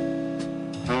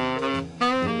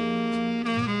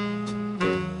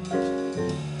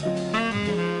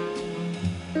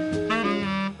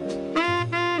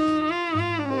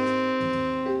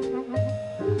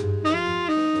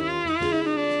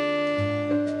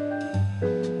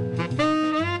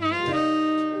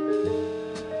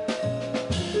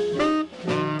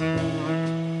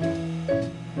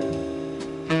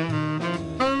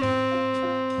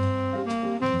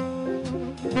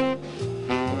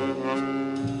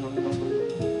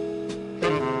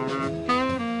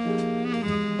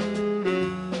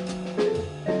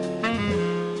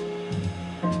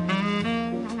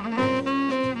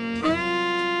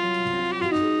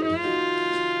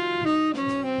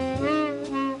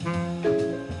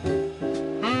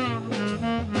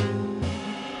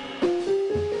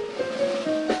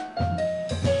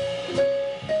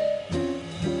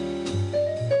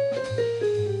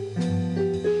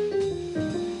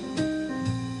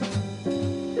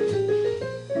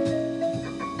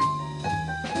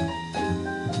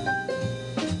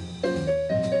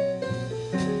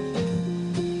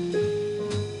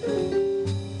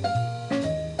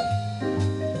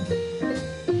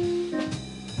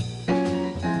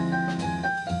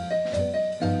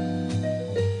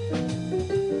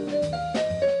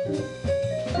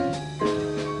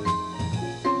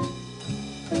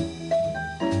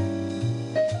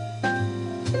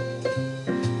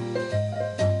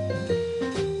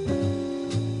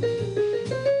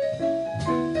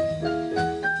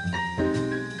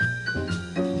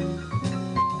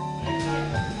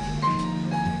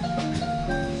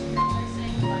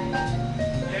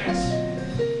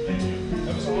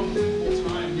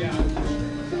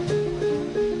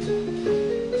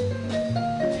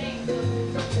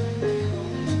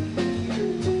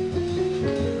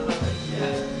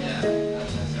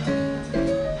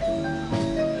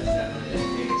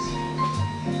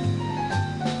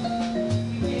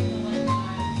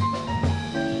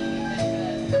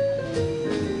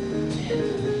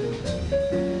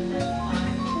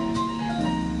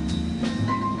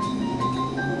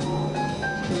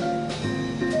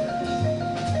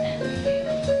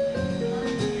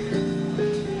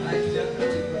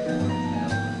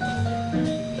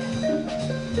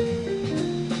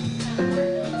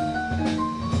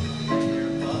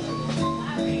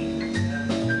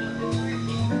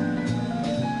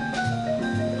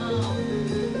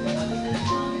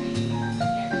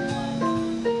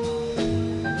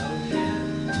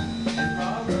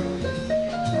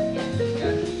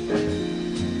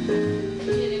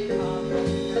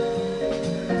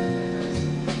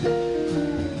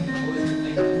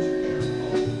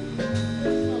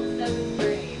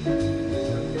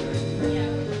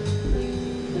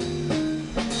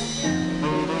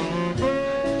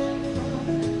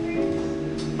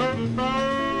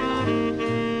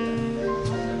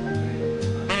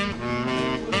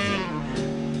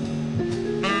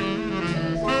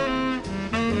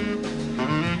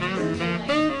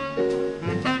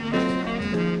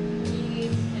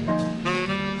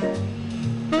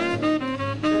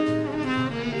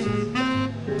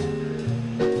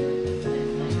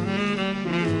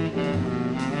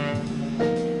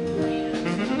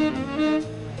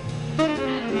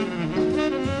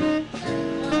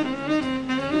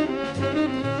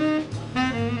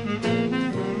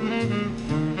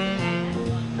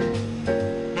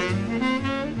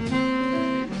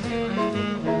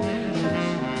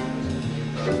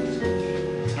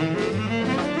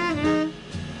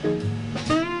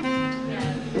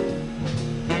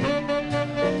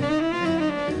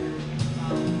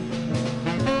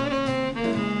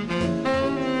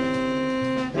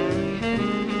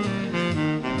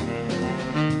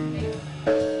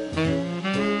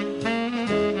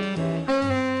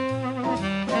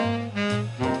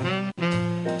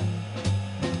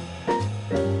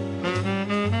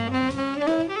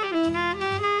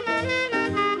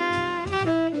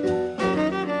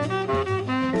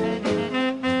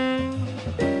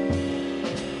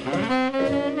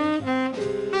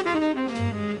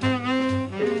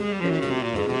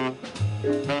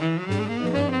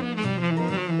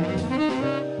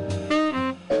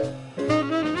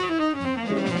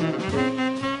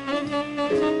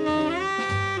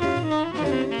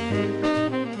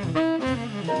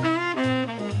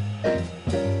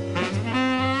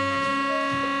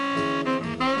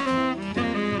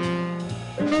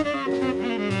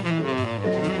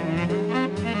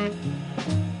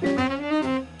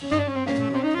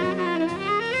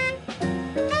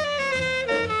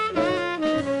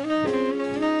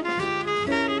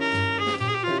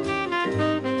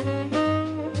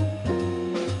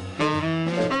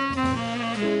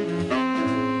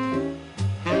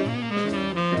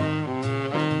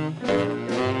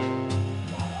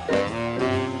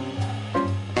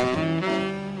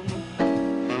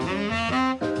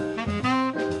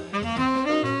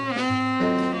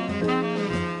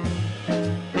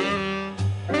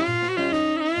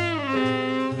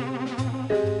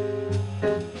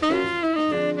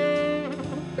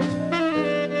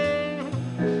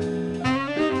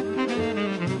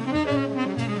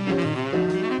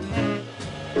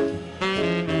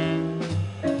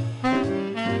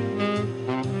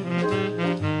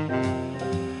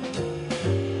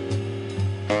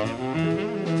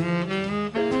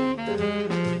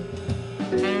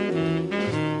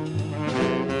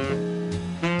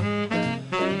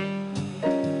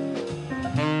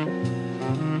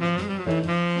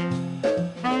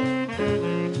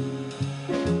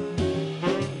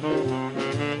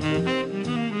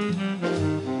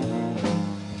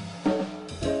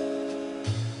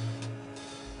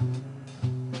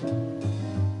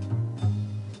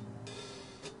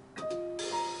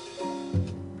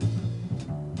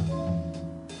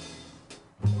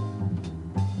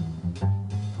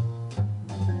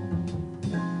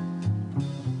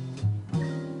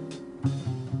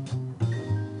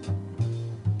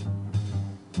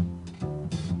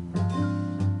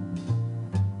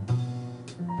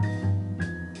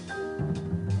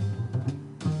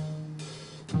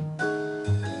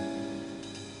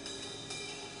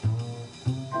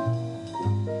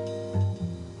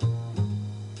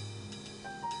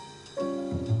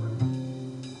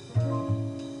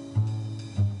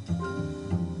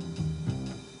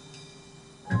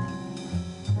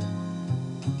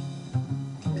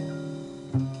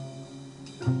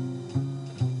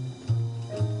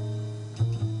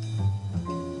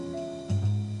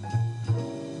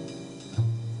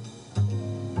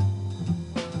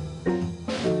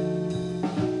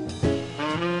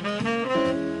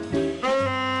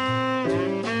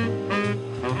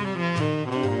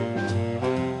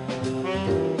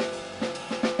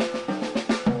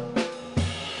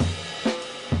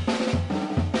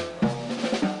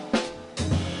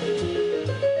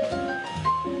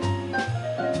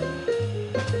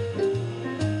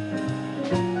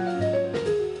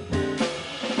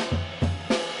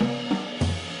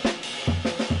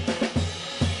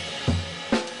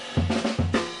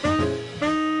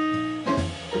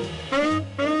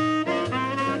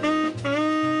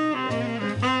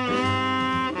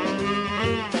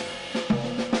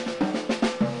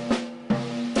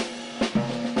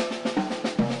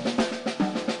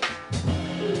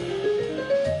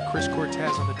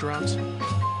 drums.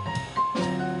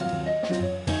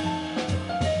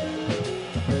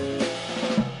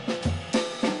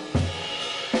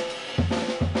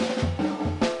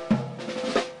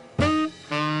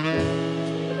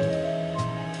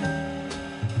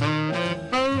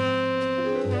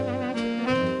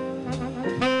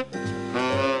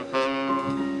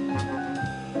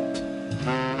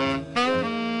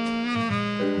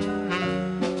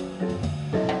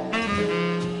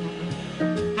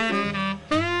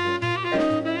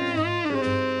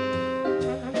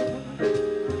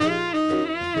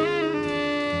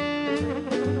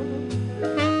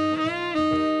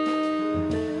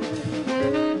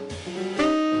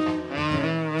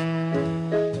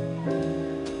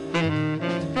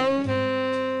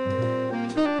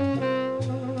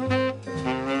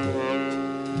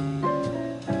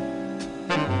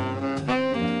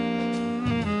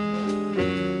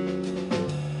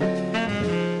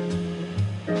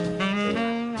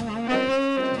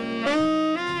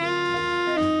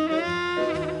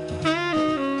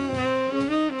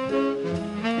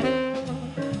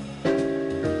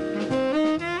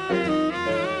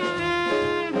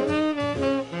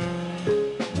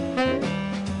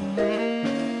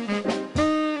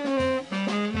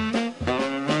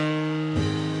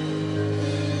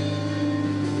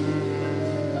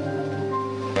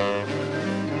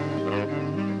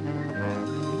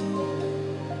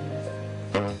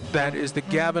 That is the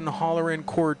Gavin Holleran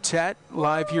Quartet,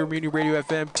 live here at Mutiny Radio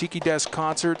FM, Tiki Desk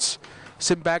Concerts.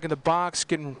 Sitting back in the box,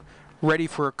 getting ready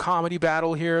for a comedy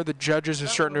battle here. The judges are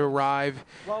starting to arrive.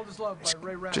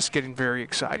 Just getting very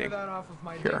exciting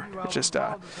here. Just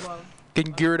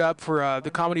getting geared up for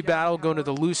the comedy battle, going to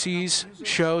the Lucy's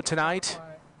show tonight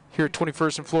here at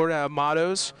 21st in Florida at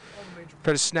Amado's.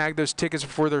 Try to snag those tickets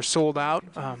before they're sold out.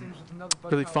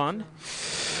 Really fun.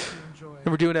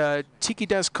 And we're doing a Tiki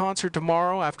Desk concert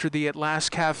tomorrow after the At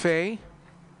Last Cafe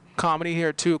comedy here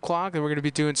at 2 o'clock. And we're going to be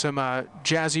doing some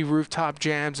jazzy rooftop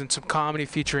jams and some comedy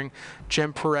featuring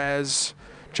Jem Perez,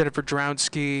 Jennifer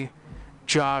Drownsky,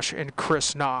 Josh, and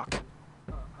Chris Knock.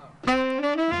 All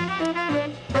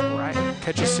right,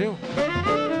 catch you soon.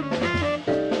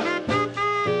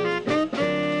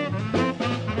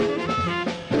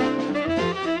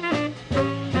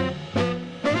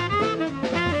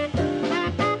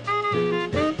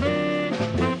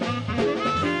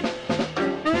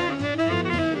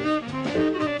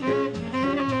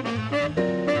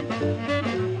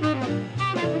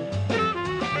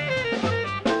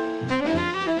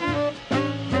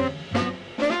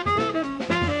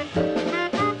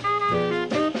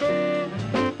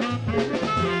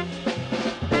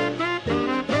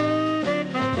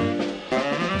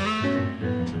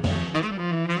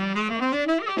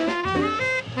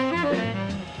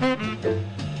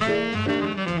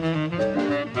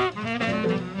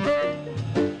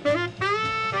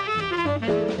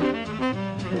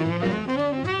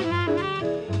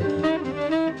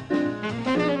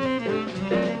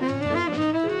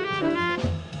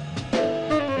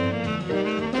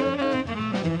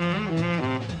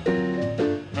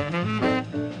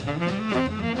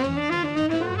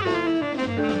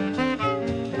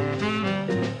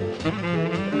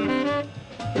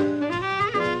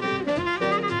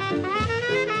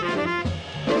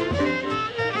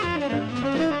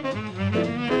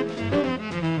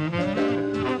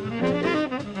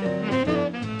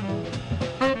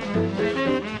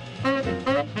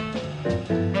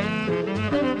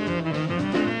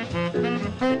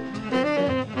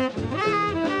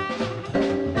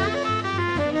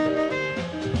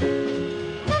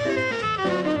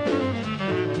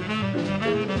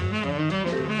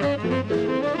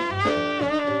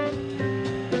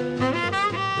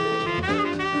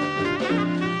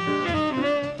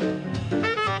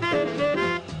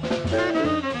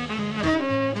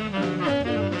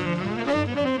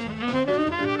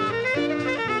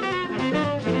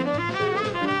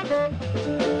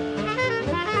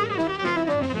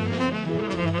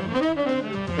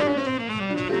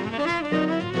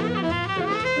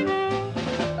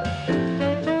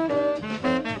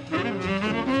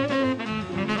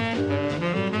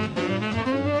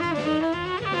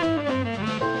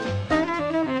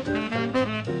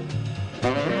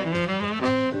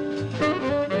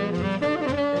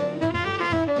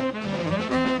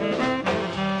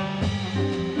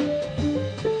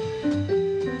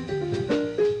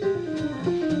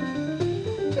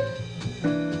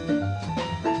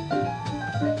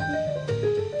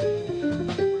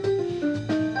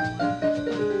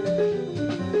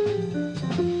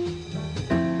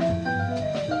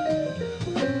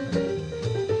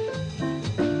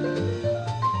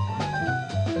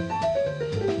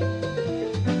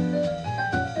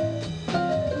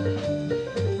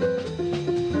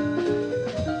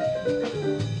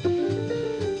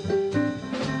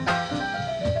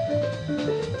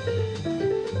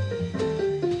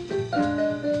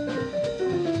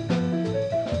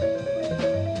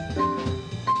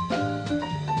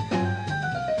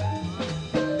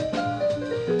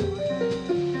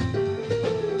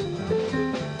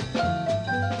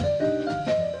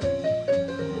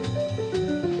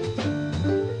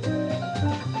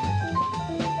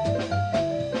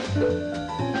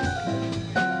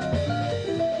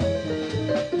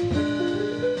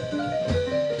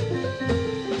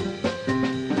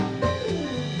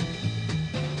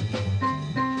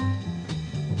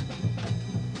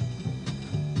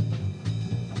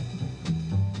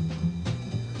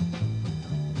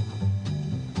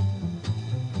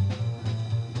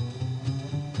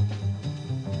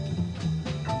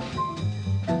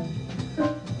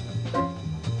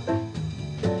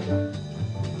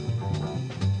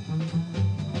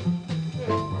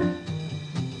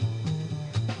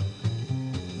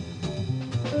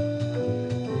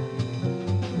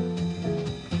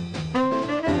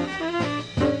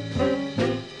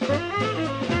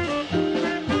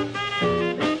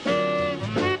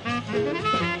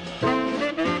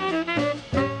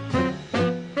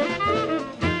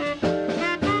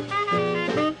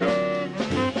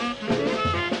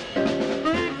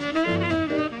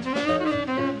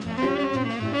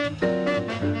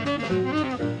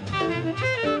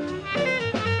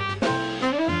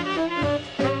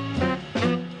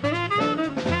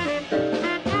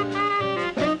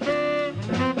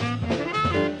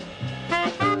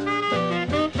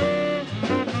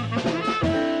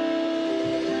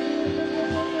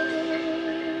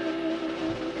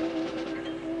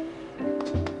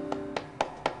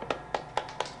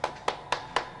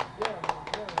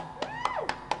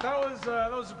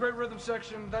 was a great rhythm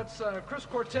section. That's Chris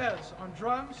Cortez on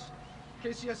drums,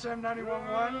 KCSM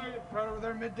 91.1, right over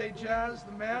there, Midday Jazz,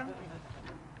 the man.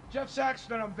 Jeff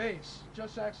Saxton on bass.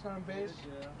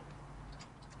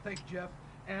 Thank you, Jeff.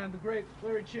 And the great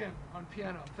Larry Chin on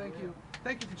piano. Thank you.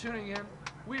 Thank you for tuning in.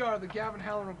 We are the Gavin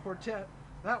Halloran Quartet.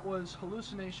 That was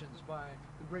Hallucinations by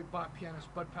the great Bach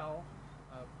pianist Bud Powell.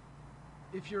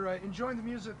 If you're enjoying the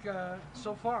music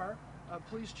so far,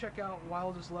 please check out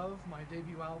Wild as Love, my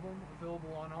debut album,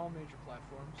 available on all major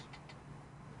platforms.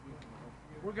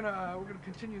 We're gonna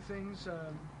continue things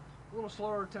a little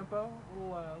slower tempo, a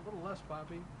little less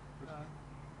boppy.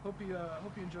 Hope you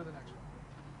enjoy the next one.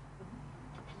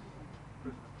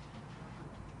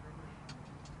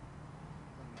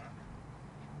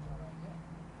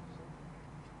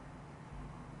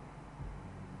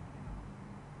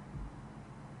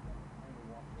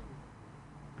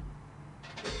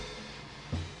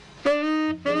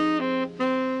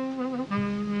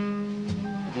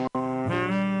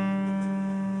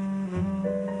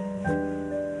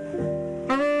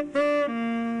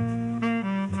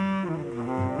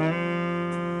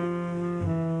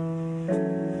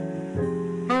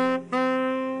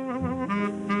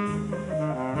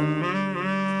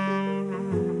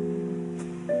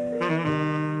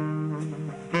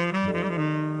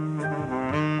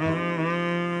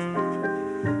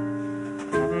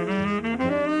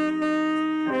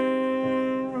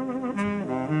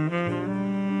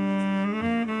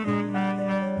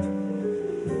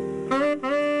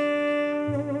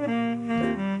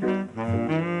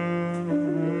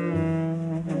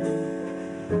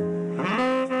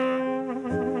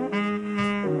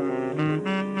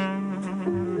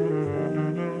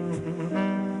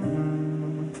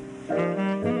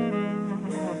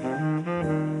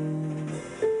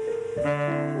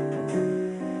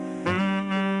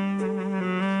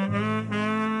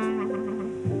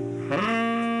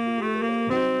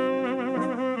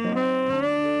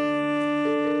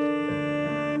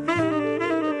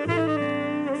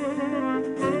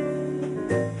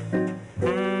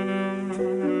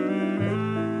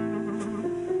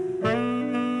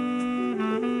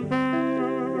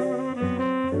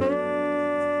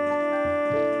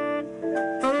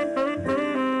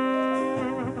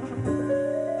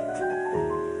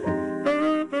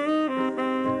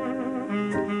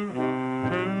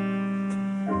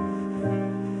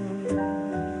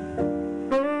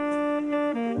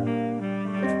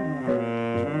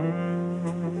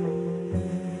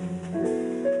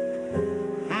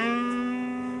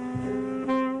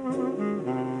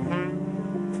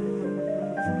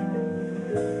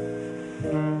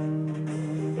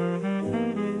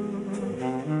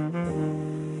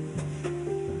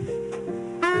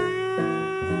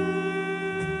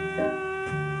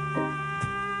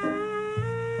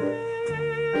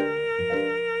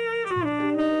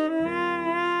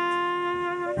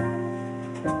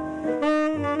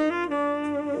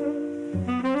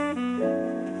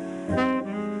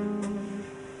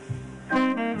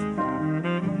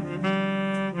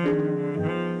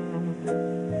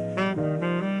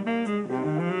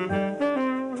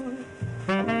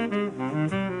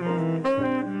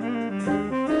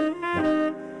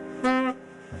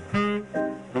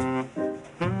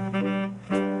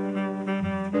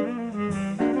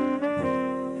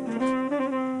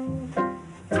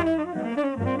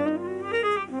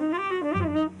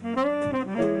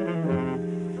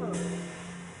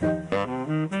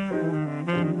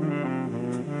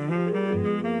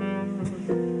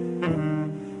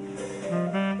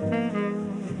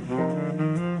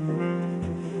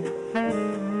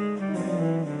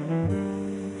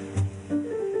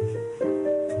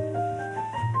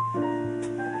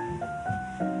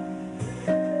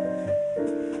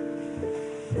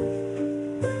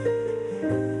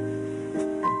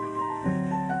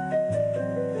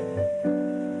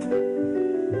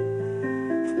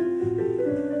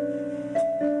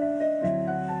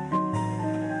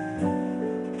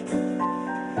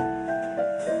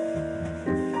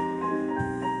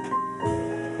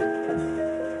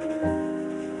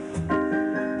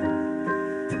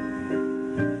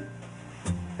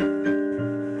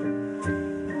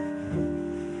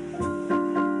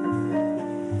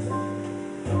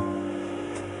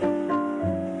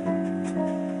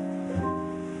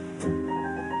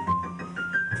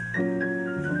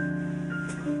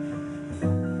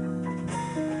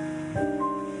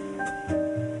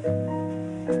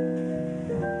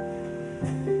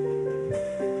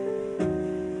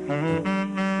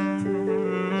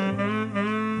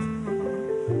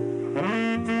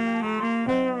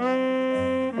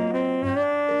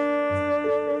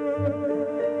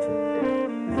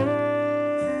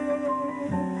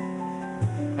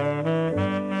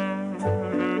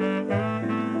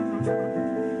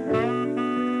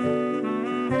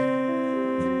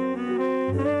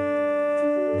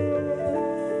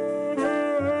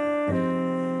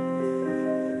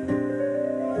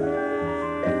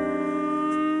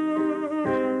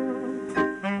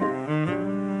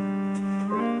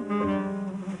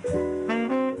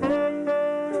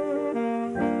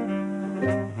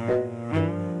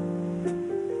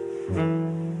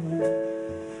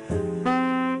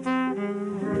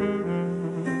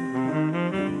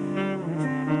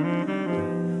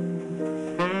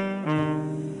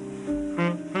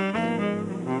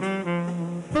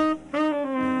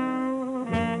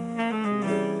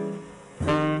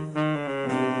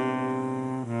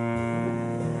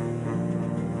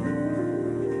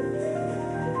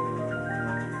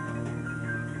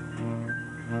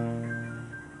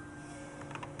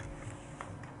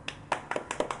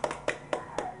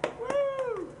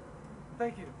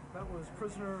 as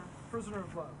Prisoner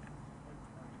of Love.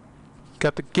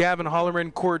 Got the Gavin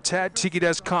Hollerman Quartet Tiki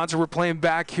Desk concert we're playing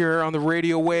back here on the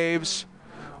radio waves.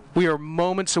 We are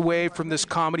moments away from this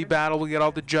comedy battle. We got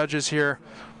all the judges here,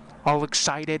 all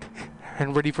excited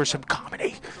and ready for some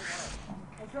comedy.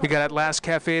 We got at Last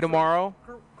Cafe tomorrow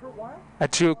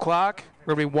at 2 o'clock.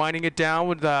 We're going to be winding it down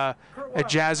with a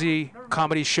jazzy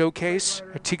comedy showcase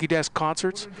at Tiki Desk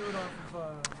Concerts.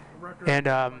 And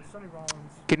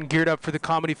getting geared up for the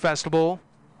Comedy Festival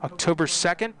October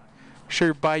 2nd. Sure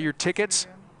you buy your tickets.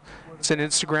 It's on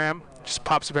Instagram. Just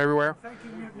pops up everywhere.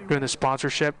 Doing the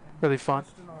sponsorship. Really fun.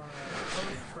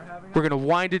 We're going to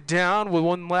wind it down with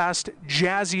one last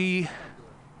jazzy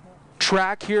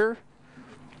track here.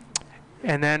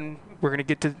 And then we're going to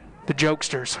get to the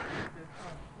jokesters.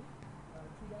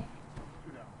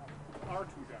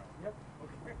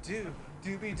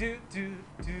 Do, be do, do,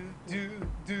 do, do,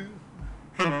 do.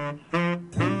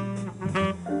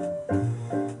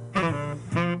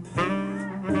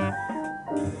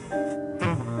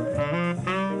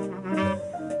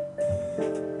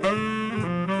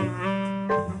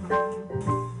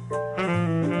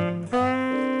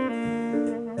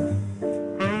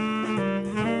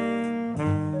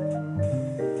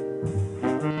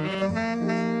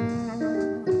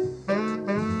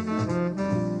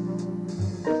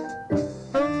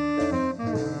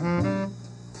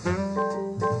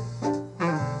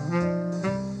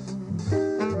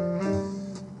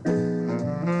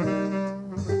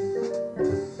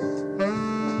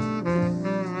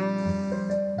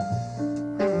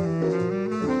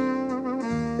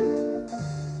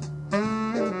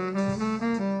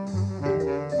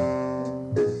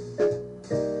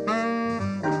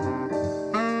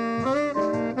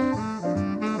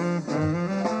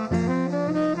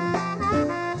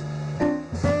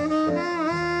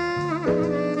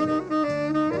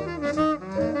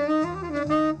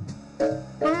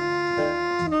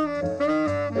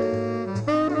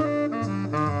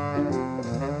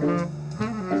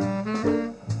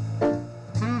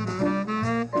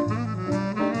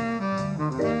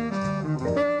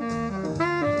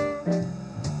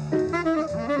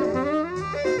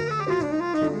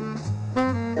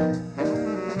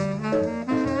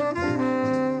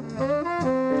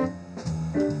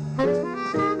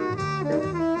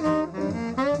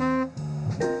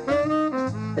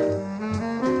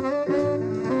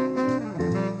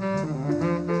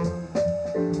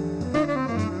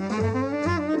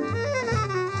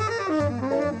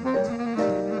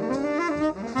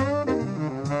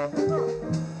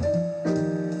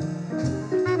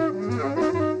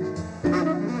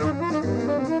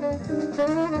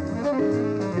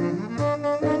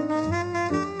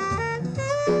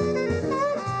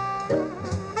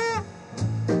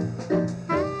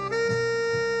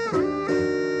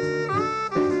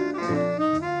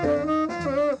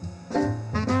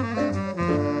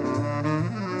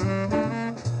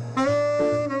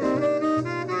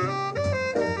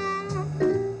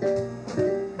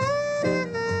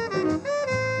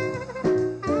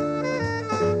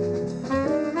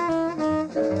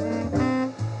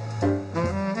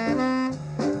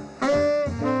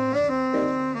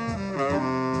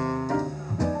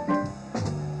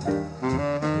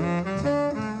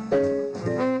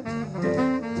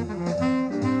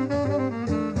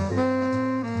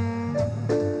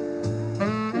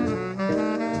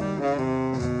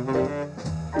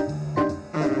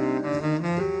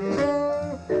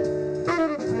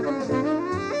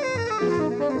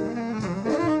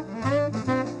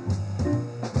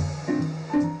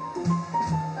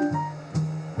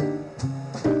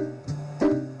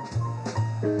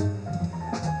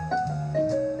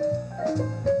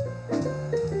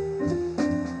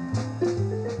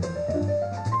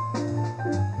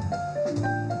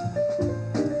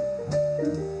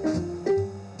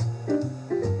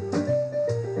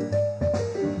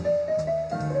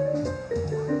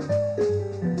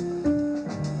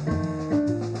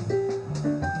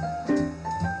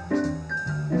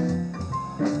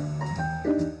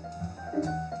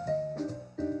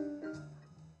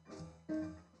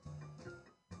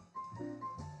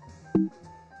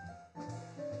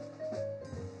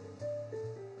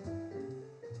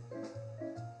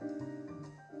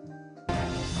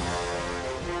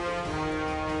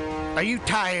 Are you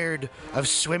tired of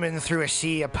swimming through a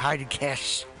sea of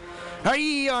podcasts? Are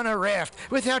ye on a raft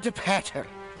without a paddle?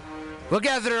 Well,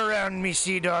 gather around me,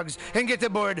 sea dogs, and get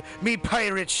aboard me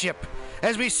pirate ship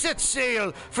as we set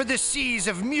sail for the seas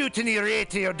of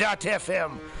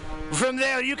MutinyRadio.fm. From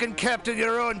there, you can captain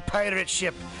your own pirate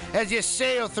ship as you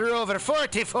sail through over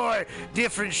 44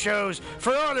 different shows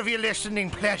for all of your listening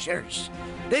pleasures.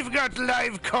 They've got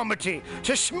live comedy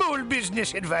to small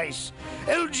business advice,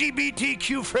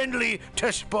 LGBTQ friendly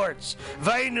to sports,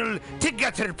 vinyl to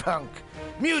gutter punk.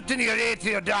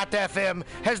 MutinyRadio.fm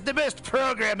has the best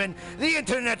programming the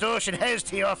internet ocean has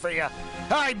to offer you.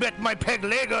 I bet my peg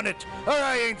leg on it, or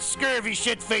I ain't scurvy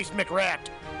shit-faced McRat.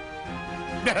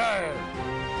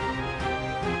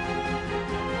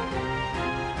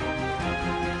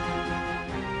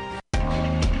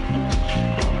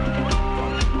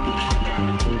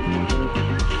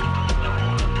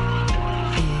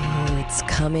 It's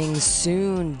coming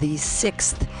soon, the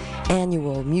 6th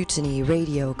annual Mutiny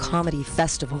Radio Comedy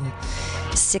Festival.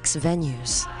 6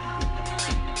 venues,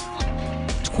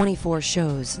 24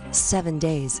 shows, 7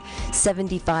 days,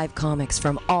 75 comics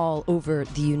from all over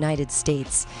the United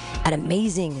States at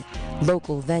amazing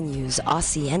local venues: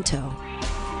 Asiento,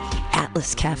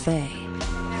 Atlas Cafe,